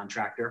changing,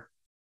 contractor.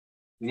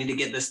 We need to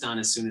get this done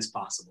as soon as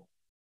possible.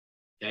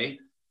 Okay,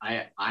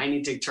 I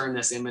need to turn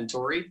this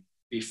inventory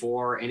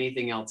before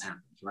anything else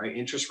happens, right?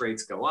 Interest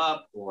rates go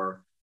up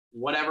or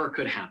whatever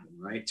could happen,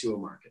 right, to a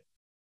market.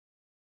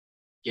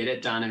 Get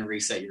it done and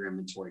reset your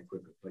inventory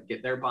quickly, but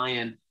get their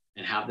buy-in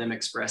and have them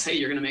express, hey,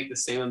 you're going to make the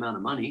same amount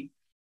of money.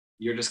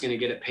 You're just going to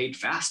get it paid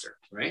faster,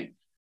 right?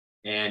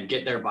 And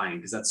get their buy-in,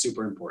 because that's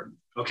super important.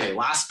 Okay,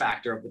 last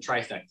factor of the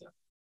trifecta.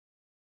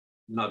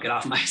 And I'll get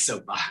off my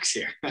soapbox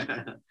here.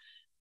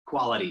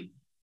 Quality.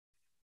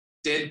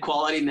 Did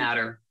quality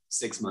matter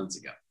 6 months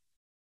ago?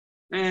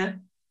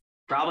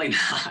 Probably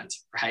not,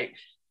 right?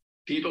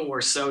 People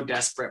were so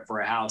desperate for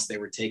a house, they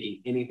were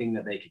taking anything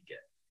that they could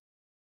get.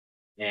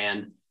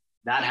 And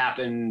that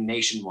happened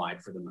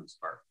nationwide for the most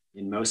part.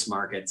 In most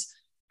markets,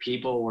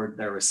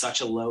 there was such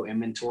a low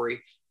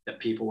inventory that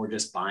people were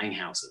just buying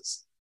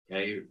houses.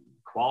 Okay,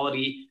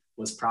 quality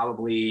was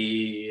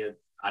probably,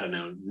 I don't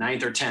know,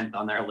 9th or 10th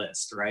on their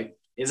list, right?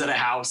 Is it a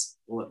house?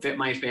 Will it fit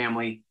my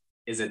family?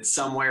 Is it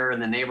somewhere in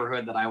the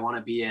neighborhood that I want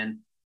to be in?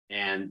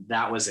 And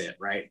that was it,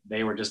 right?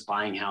 They were just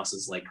buying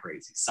houses like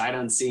crazy, sight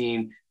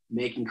unseen,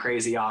 making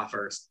crazy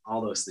offers,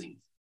 all those things.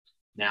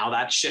 Now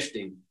that's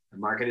shifting. The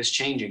market is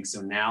changing.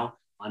 So now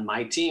on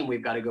my team,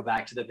 we've got to go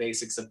back to the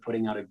basics of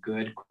putting out a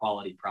good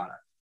quality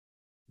product.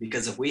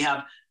 Because if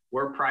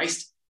we're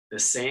priced the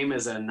same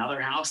as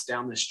another house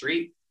down the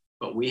street,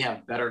 but we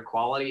have better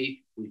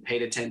quality, we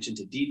paid attention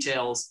to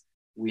details,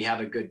 we have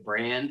a good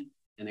brand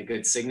and a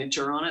good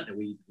signature on it, that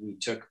we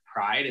took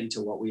pride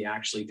into what we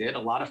actually did. A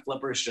lot of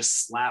flippers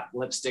just slap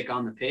lipstick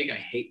on the pig. I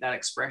hate that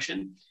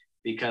expression,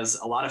 because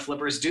a lot of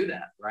flippers do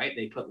that, right?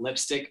 They put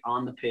lipstick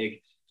on the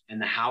pig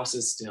and the house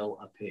is still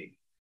a pig.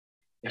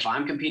 If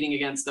I'm competing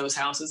against those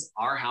houses,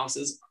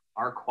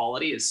 our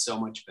quality is so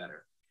much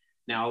better.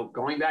 Now,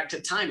 going back to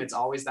time, it's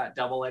always that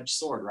double-edged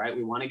sword, right?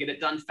 We want to get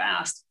it done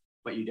fast,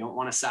 but you don't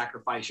want to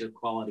sacrifice your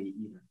quality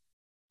either.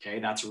 Okay,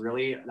 that's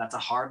a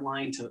hard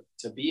line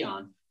to be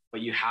on,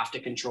 but you have to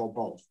control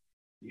both.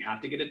 You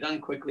have to get it done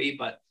quickly,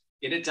 but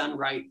get it done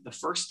right the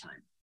first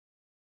time.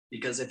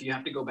 Because if you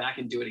have to go back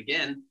and do it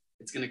again,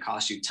 it's going to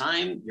cost you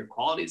time. Your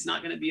quality is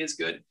not going to be as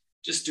good.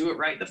 Just do it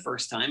right the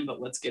first time, but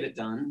let's get it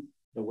done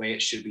the way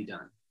it should be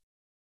done.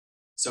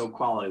 So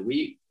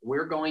quality,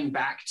 we're going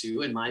back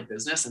to, in my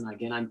business, and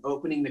again, I'm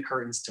opening the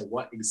curtains to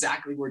what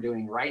exactly we're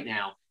doing right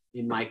now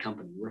in my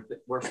company.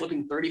 We're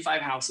flipping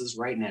 35 houses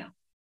right now.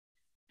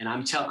 And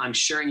I'm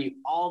sharing you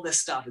all this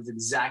stuff is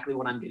exactly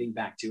what I'm getting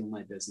back to in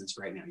my business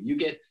right now. You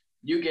get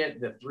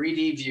the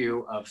 3D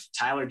view of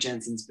Tyler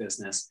Jensen's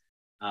business,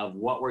 of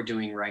what we're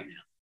doing right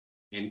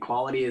now. And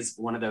quality is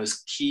one of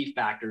those key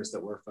factors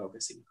that we're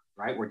focusing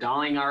on, right? We're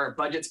dialing our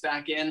budgets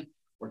back in.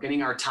 We're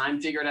getting our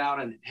time figured out,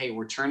 and hey,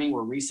 we're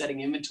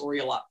resetting inventory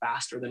a lot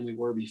faster than we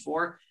were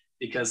before,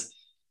 because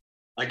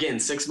again,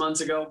 6 months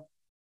ago,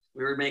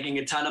 we were making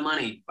a ton of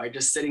money by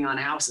just sitting on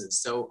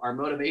houses. So our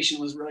motivation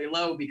was really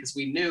low, because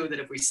we knew that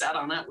if we sat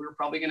on that, we were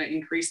probably going to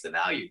increase the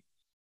value.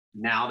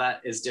 Now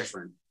that is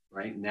different,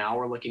 right? Now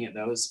we're looking at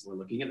those. We're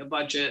looking at the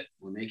budget.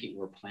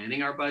 We're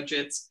planning our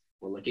budgets.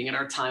 We're looking at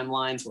our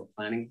timelines. We're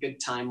planning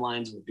good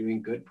timelines. We're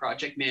doing good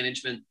project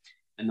management.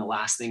 And the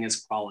last thing is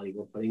quality.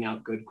 We're putting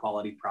out good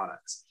quality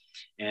products.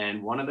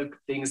 And one of the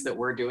things that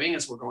we're doing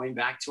is we're going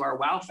back to our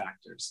wow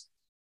factors.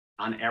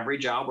 On every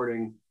job, we're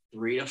doing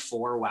 3 to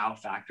 4 wow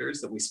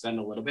factors that we spend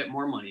a little bit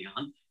more money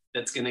on.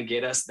 That's going to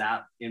get us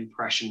that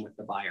impression with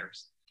the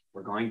buyers.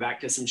 We're going back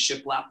to some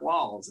shiplap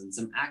walls and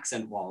some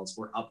accent walls.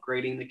 We're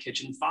upgrading the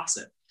kitchen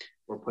faucet.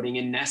 We're putting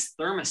in Nest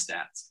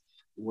thermostats.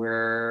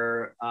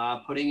 We're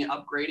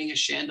upgrading a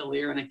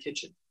chandelier in a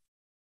kitchen.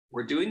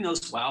 We're doing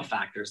those wow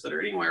factors that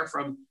are anywhere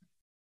from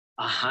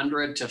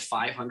 $100 to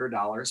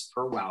 $500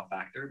 per wow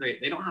factor.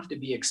 They don't have to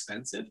be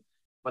expensive,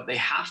 but they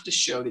have to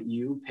show that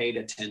you paid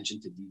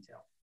attention to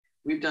detail.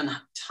 We've done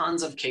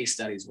tons of case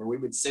studies where we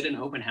would sit in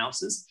open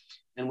houses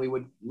and we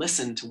would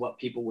listen to what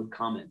people would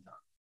comment on.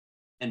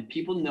 And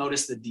people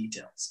notice the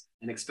details.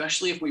 And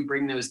especially if we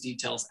bring those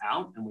details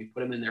out and we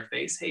put them in their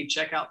face, hey,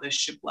 check out this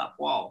shiplap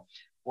wall.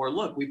 Or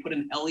look, we put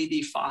an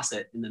LED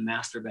faucet in the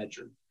master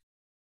bedroom.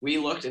 We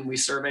looked and we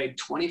surveyed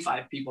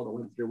 25 people that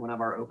went through one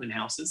of our open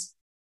houses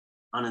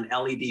on an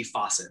LED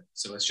faucet.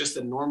 So it's just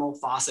a normal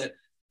faucet,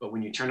 but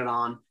when you turn it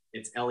on,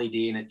 it's LED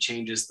and it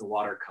changes the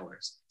water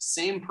colors.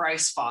 Same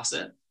price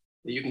faucet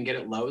that you can get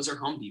at Lowe's or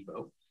Home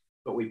Depot,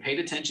 but we paid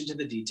attention to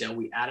the detail.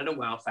 We added a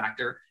wow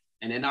factor.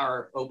 And in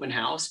our open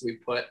house, we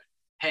put,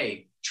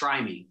 hey,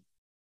 try me.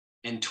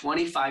 And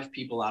 25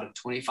 people out of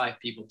 25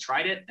 people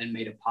tried it and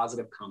made a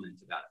positive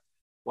comment about it.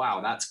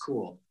 Wow, that's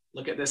cool.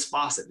 Look at this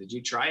faucet. Did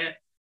you try it?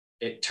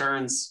 It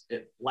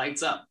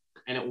lights up.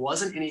 And it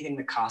wasn't anything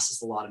that cost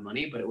us a lot of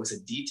money, but it was a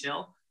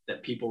detail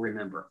that people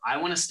remember. I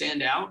want to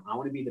stand out. I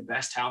want to be the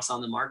best house on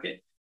the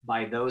market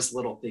by those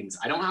little things.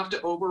 I don't have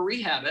to over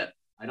rehab it.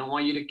 I don't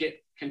want you to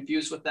get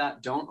confused with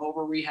that. Don't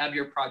over rehab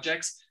your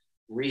projects.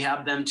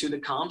 Rehab them to the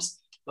comps,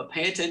 but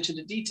pay attention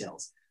to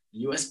details.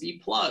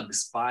 USB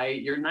plugs by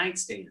your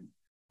nightstand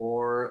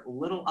or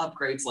little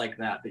upgrades like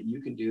that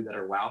you can do that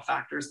are wow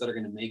factors that are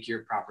going to make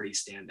your property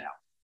stand out.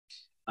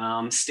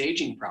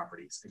 Staging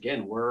properties.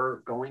 Again,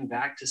 we're going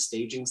back to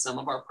staging some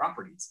of our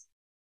properties.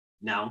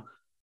 Now,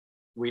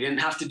 we didn't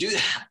have to do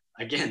that,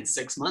 again,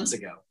 6 months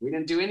ago. We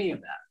didn't do any of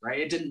that, right?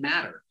 It didn't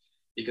matter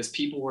because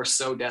people were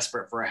so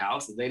desperate for a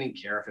house that they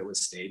didn't care if it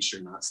was staged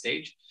or not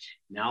staged.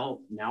 Now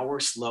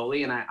we're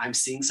slowly, and I'm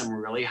seeing some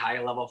really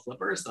high level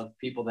flippers of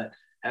people that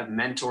have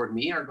mentored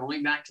me are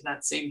going back to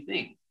that same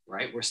thing,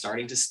 right? We're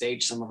starting to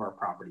stage some of our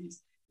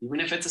properties, even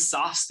if it's a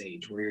soft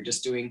stage where you're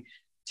just doing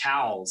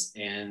towels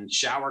and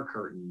shower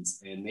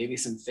curtains and maybe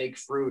some fake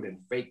fruit and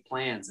fake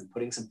plants and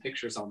putting some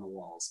pictures on the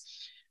walls.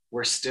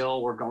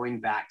 We're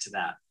going back to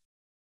that,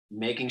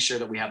 making sure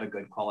that we have a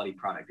good quality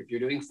product. If you're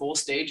doing full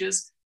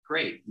stages,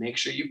 great. Make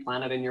sure you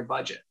plan it in your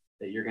budget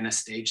that you're going to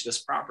stage this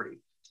property,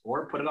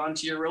 or put it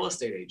onto your real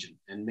estate agent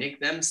and make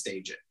them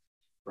stage it,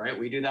 right?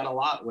 We do that a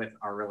lot with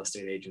our real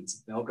estate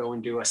agents. They'll go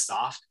and do a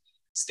soft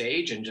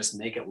stage and just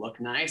make it look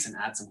nice and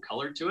add some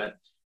color to it,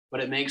 but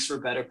it makes for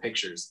better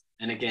pictures.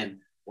 And again,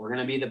 we're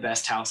going to be the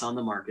best house on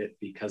the market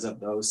because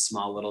of those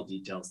small little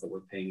details that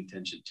we're paying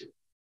attention to.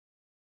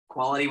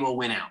 Quality will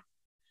win out.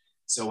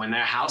 So when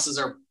their houses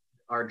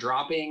are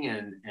dropping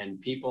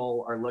and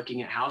people are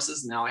looking at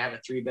houses, now I have a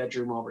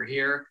 3-bedroom over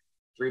here,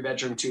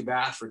 3-bedroom,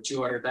 2-bath for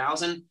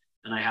 $200,000,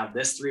 and I have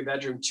this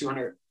 3-bedroom,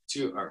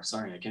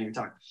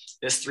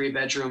 this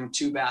 3-bedroom,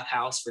 2-bath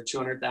house for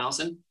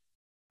 $200,000.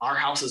 Our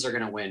houses are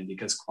going to win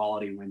because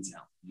quality wins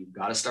out. You've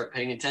got to start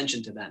paying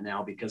attention to that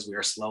now because we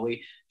are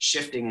slowly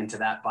shifting into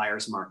that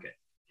buyer's market.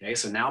 Okay,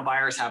 so now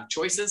buyers have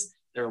choices.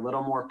 They're a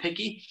little more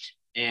picky.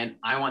 And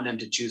I want them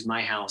to choose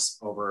my house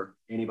over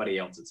anybody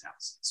else's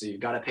house. So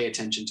you've got to pay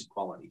attention to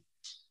quality.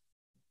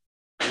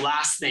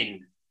 Last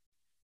thing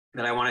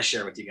that I want to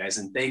share with you guys,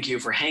 and thank you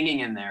for hanging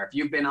in there. If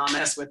you've been on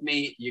this with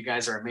me, you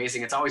guys are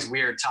amazing. It's always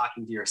weird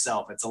talking to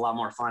yourself. It's a lot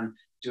more fun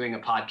doing a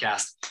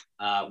podcast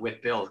with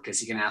Bill because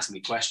he can ask me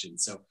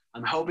questions. So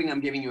I'm hoping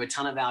I'm giving you a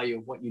ton of value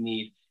of what you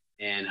need.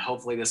 And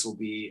hopefully this will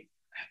be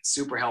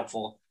super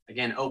helpful.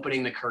 Again,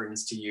 opening the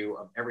curtains to you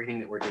of everything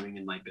that we're doing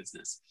in my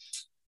business.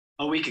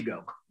 A week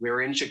ago, we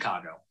were in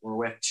Chicago. We're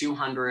with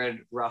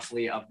 200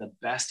 roughly of the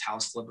best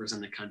house flippers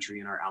in the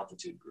country in our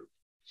altitude group.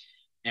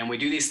 And we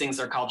do these things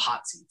that are called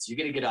hot seats. You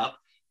get to get up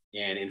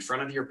and in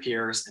front of your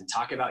peers and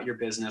talk about your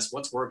business,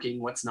 what's working,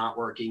 what's not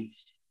working.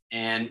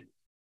 And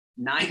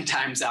 9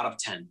 times out of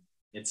 10,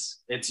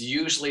 it's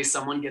usually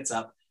someone gets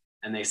up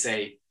and they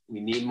say, we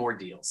need more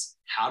deals.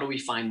 How do we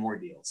find more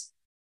deals?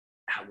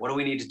 What do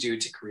we need to do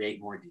to create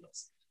more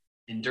deals?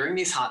 And during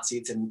these hot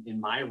seats in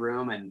my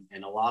room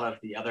and a lot of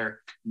the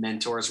other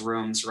mentors'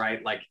 rooms,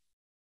 right? Like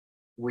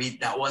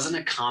that wasn't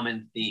a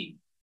common theme,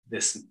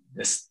 this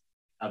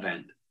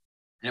event.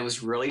 And it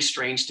was really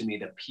strange to me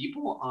that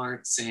people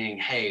aren't saying,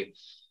 hey,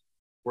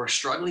 we're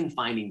struggling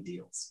finding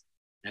deals.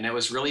 And it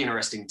was really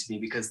interesting to me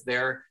because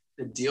the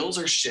deals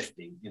are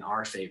shifting in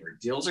our favor.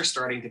 Deals are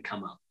starting to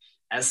come up.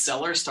 As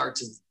sellers start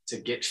to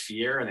get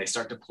fear and they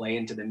start to play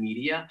into the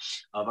media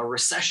of a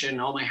recession,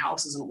 oh, my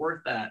house isn't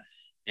worth that.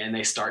 And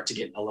they start to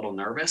get a little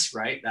nervous,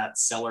 right? That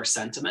seller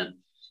sentiment.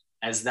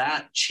 As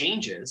that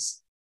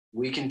changes,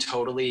 we can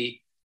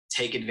totally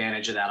take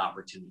advantage of that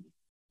opportunity.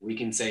 We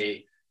can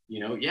say,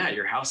 yeah,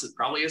 your house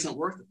probably isn't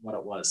worth what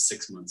it was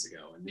 6 months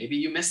ago. And maybe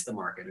you missed the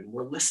market and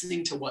we're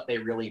listening to what they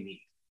really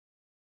need.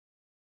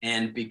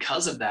 And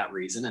because of that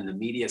reason, and the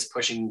media is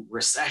pushing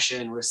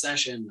recession,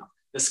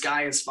 the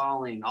sky is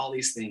falling, all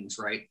these things,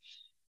 right?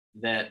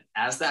 that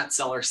as that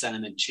seller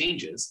sentiment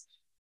changes,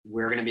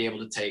 we're going to be able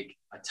to take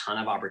a ton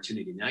of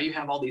opportunity. Now you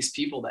have all these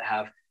people that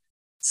have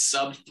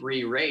sub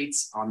 3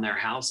 rates on their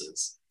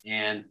houses,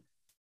 and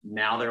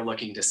now they're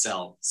looking to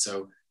sell.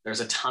 So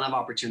there's a ton of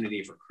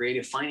opportunity for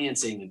creative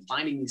financing and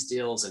finding these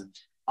deals and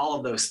all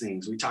of those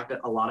things. We talked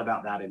a lot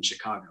about that in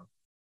Chicago,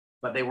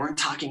 but they weren't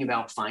talking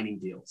about finding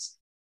deals.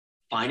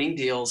 Finding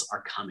deals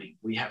are coming.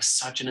 We have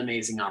such an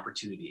amazing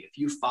opportunity. If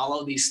you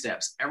follow these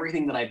steps,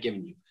 everything that I've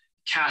given you,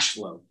 cash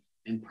flow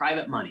and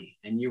private money,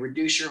 and you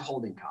reduce your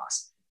holding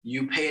costs,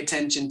 you pay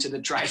attention to the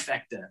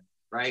trifecta,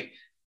 right?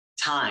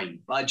 Time,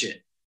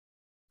 budget,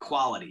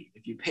 quality.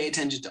 If you pay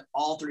attention to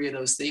all 3 of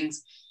those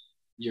things,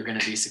 you're going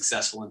to be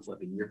successful in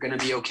flipping. You're going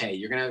to be okay.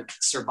 You're going to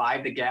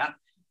survive the gap,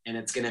 and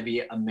it's going to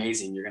be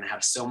amazing. You're going to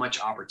have so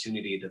much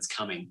opportunity that's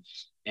coming.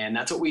 And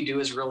that's what we do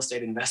as real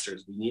estate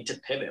investors. We need to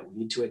pivot. We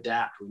need to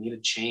adapt. We need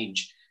to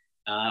change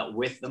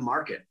with the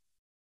market.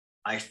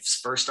 I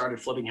first started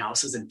flipping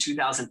houses in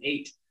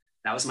 2008.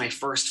 That was my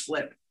first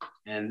flip.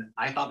 And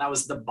I thought that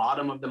was the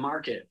bottom of the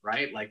market,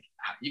 right? Like,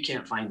 you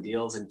can't find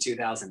deals in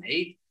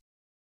 2008.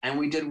 And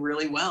we did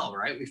really well,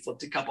 right? We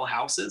flipped a couple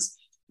houses.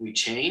 We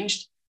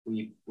changed.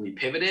 We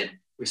pivoted.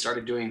 We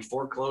started doing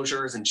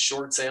foreclosures and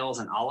short sales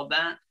and all of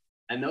that.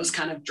 And those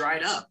kind of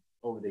dried up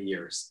over the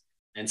years.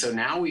 And so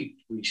now we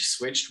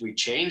switched, we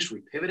changed,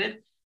 we pivoted,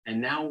 and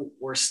now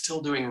we're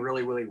still doing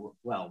really, really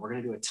well. We're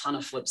going to do a ton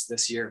of flips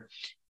this year.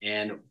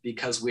 And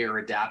because we are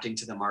adapting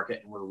to the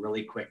market, and we're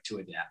really quick to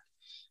adapt.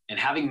 And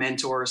having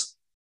mentors,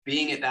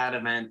 being at that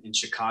event in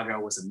Chicago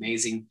was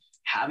amazing.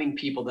 Having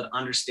people that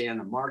understand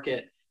the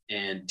market,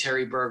 and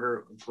Terry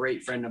Berger, a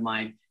great friend of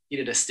mine, he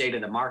did a state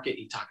of the market.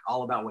 He talked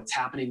all about what's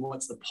happening,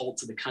 what's the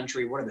pulse of the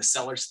country, what are the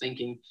sellers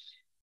thinking,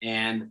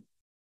 and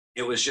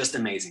it was just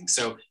amazing.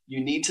 So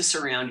you need to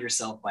surround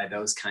yourself by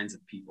those kinds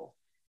of people.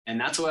 And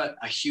that's what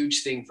a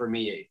huge thing for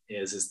me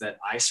is that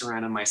I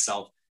surrounded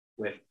myself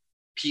with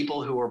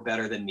people who are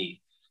better than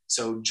me.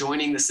 So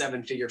joining the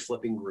 7-figure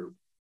flipping group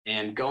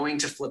and going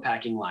to Flip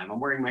Hacking Live.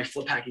 I'm wearing my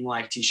Flip Hacking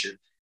Live t-shirt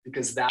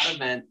because that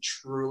event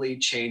truly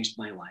changed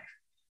my life.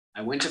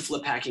 I went to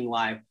Flip Hacking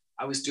Live.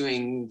 I was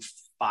doing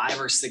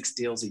 5 or 6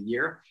 deals a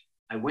year.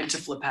 I went to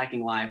Flip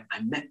Hacking Live.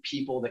 I met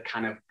people that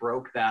kind of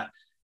broke that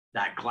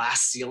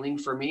glass ceiling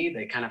for me.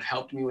 They kind of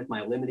helped me with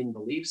my limiting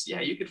beliefs.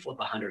 Yeah, you could flip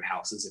 100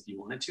 houses if you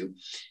wanted to.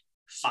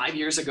 5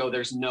 years ago,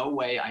 there's no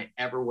way I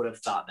ever would have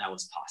thought that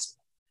was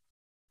possible.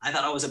 I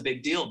thought it was a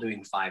big deal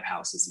doing 5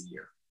 houses a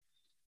year.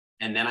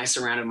 And then I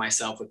surrounded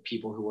myself with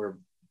people who were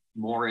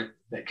more,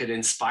 that could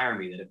inspire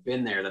me, that have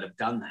been there, that have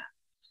done that.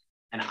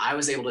 And I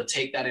was able to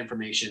take that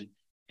information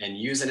and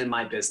use it in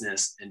my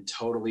business and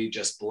totally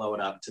just blow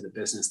it up to the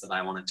business that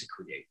I wanted to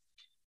create.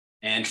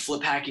 And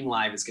Flip Hacking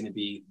Live is going to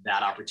be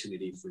that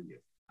opportunity for you.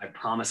 I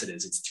promise it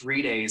is. It's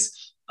 3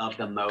 days of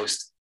the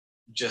most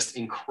just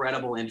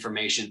incredible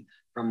information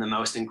from the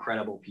most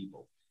incredible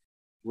people.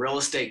 Real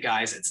estate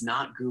guys, it's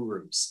not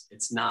gurus.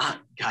 It's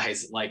not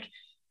guys like,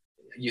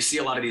 you see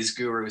a lot of these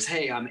gurus.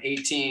 Hey, I'm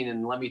 18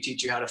 and let me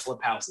teach you how to flip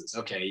houses.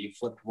 Okay, you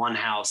flipped 1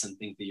 house and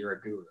think that you're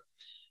a guru.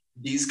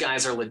 These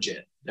guys are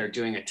legit. They're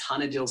doing a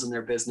ton of deals in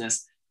their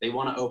business. They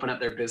want to open up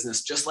their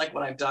business just like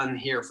what I've done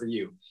here for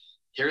you.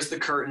 Here's the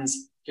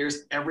curtains.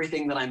 Here's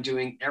everything that I'm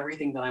doing,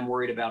 everything that I'm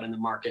worried about in the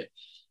market.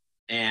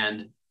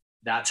 And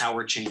that's how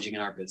we're changing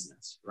in our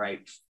business, right?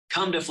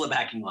 Come to Flip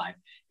Hacking Live.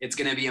 It's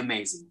going to be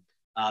amazing.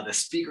 The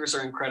speakers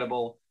are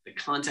incredible. The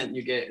content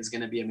you get is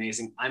going to be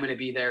amazing. I'm going to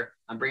be there.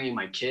 I'm bringing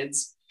my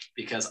kids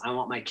because I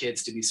want my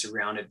kids to be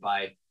surrounded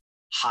by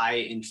high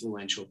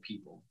influential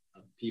people,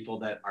 people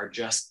that are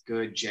just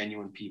good,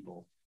 genuine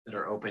people that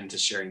are open to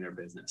sharing their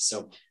business.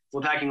 So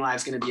Flip Hacking Live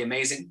is going to be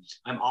amazing.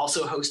 I'm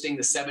also hosting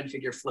the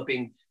 7-figure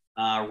flipping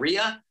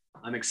RIA.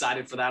 I'm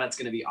excited for that. It's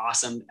going to be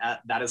awesome.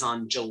 That is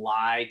on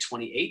July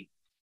 28th.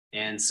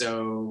 And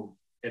so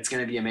it's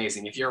going to be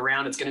amazing. If you're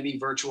around, it's going to be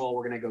virtual.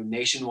 We're going to go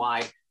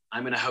nationwide.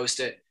 I'm going to host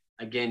it.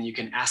 Again, you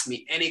can ask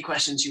me any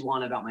questions you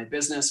want about my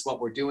business, what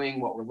we're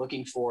doing, what we're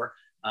looking for.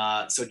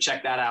 So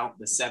check that out,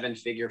 the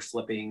 7-figure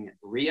flipping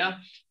RIA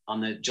on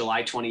the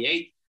July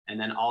 28th. And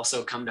then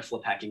also come to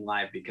Flip Hacking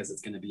Live because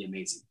it's going to be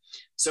amazing.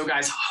 So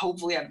guys,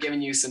 hopefully I've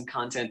given you some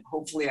content.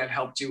 Hopefully I've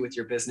helped you with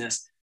your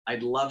business.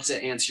 I'd love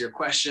to answer your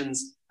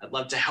questions. I'd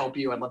love to help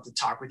you. I'd love to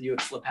talk with you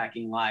at Flip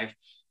Hacking Live.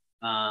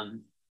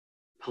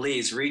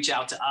 Please reach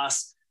out to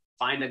us.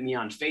 Find me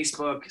on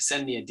Facebook,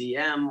 send me a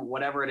DM,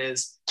 whatever it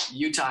is.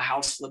 Utah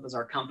House Flip is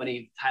our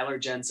company. Tyler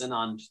Jensen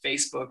on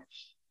Facebook.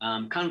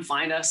 Come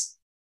find us.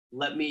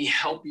 Let me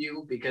help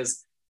you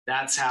because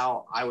that's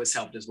how I was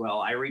helped as well.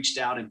 I reached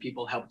out and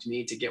people helped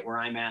me to get where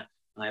I'm at.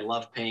 And I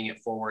love paying it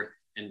forward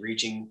and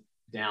reaching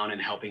down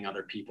and helping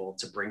other people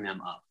to bring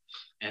them up.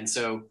 And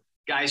so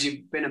guys,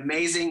 you've been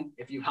amazing.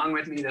 If you've hung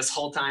with me this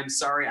whole time,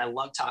 sorry, I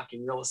love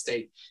talking real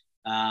estate.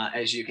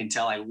 As you can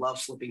tell, I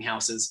love flipping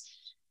houses.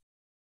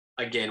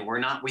 Again,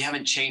 we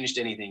haven't changed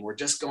anything. We're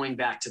just going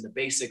back to the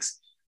basics.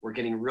 We're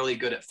getting really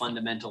good at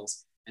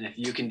fundamentals. And if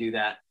you can do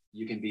that,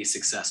 you can be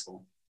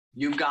successful.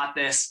 You've got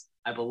this.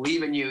 I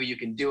believe in you. You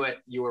can do it.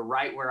 You were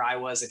right where I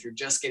was. If you're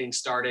just getting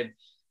started,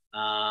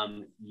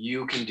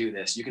 You can do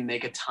this. You can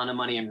make a ton of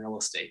money in real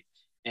estate.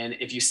 And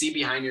if you see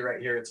behind you right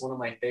here, it's one of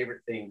my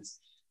favorite things.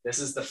 This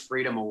is the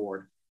Freedom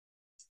Award.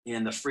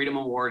 And the Freedom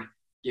Award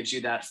gives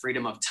you that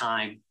freedom of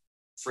time,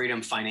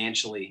 freedom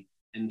financially,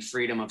 and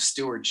freedom of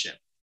stewardship.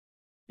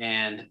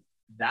 And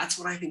that's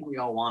what I think we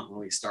all want when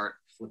we start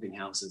flipping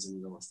houses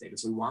in real estate,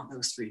 is we want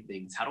those three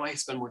things. How do I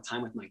spend more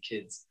time with my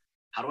kids?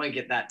 How do I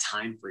get that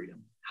time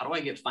freedom? How do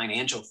I get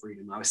financial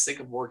freedom? I was sick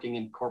of working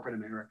in corporate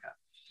America.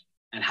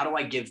 And how do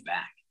I give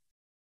back?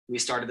 We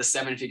started the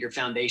Seven Figure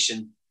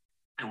Foundation,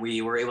 and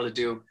we were able to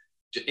do,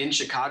 in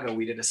Chicago,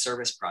 we did a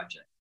service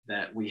project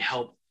that we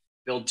helped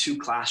build 2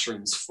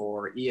 classrooms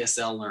for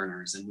ESL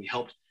learners. And we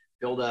helped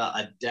build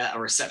a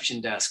reception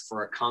desk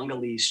for a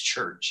Congolese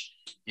church.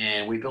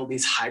 And we built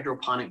these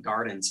hydroponic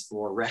gardens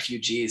for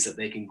refugees that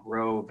they can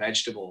grow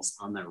vegetables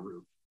on their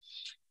roof.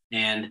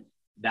 And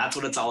that's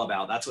what it's all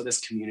about. That's what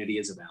this community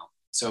is about.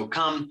 So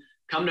come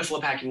to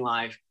Flip Hacking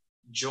Live,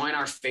 join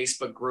our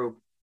Facebook group,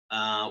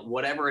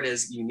 whatever it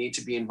is, you need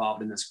to be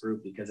involved in this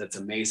group because it's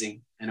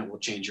amazing and it will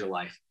change your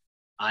life.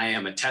 I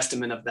am a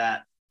testament of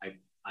that.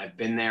 I've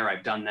been there,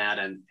 I've done that.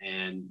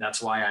 And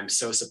that's why I'm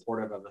so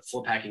supportive of the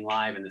Flip Hacking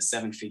Live and the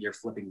 7-figure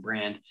flipping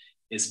brand,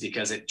 is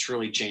because it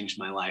truly changed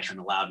my life and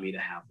allowed me to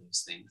have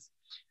those things.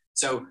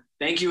 So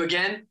thank you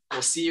again.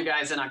 We'll see you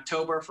guys in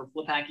October for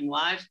Flip Hacking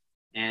Live,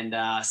 and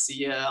see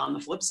you on the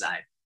flip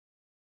side.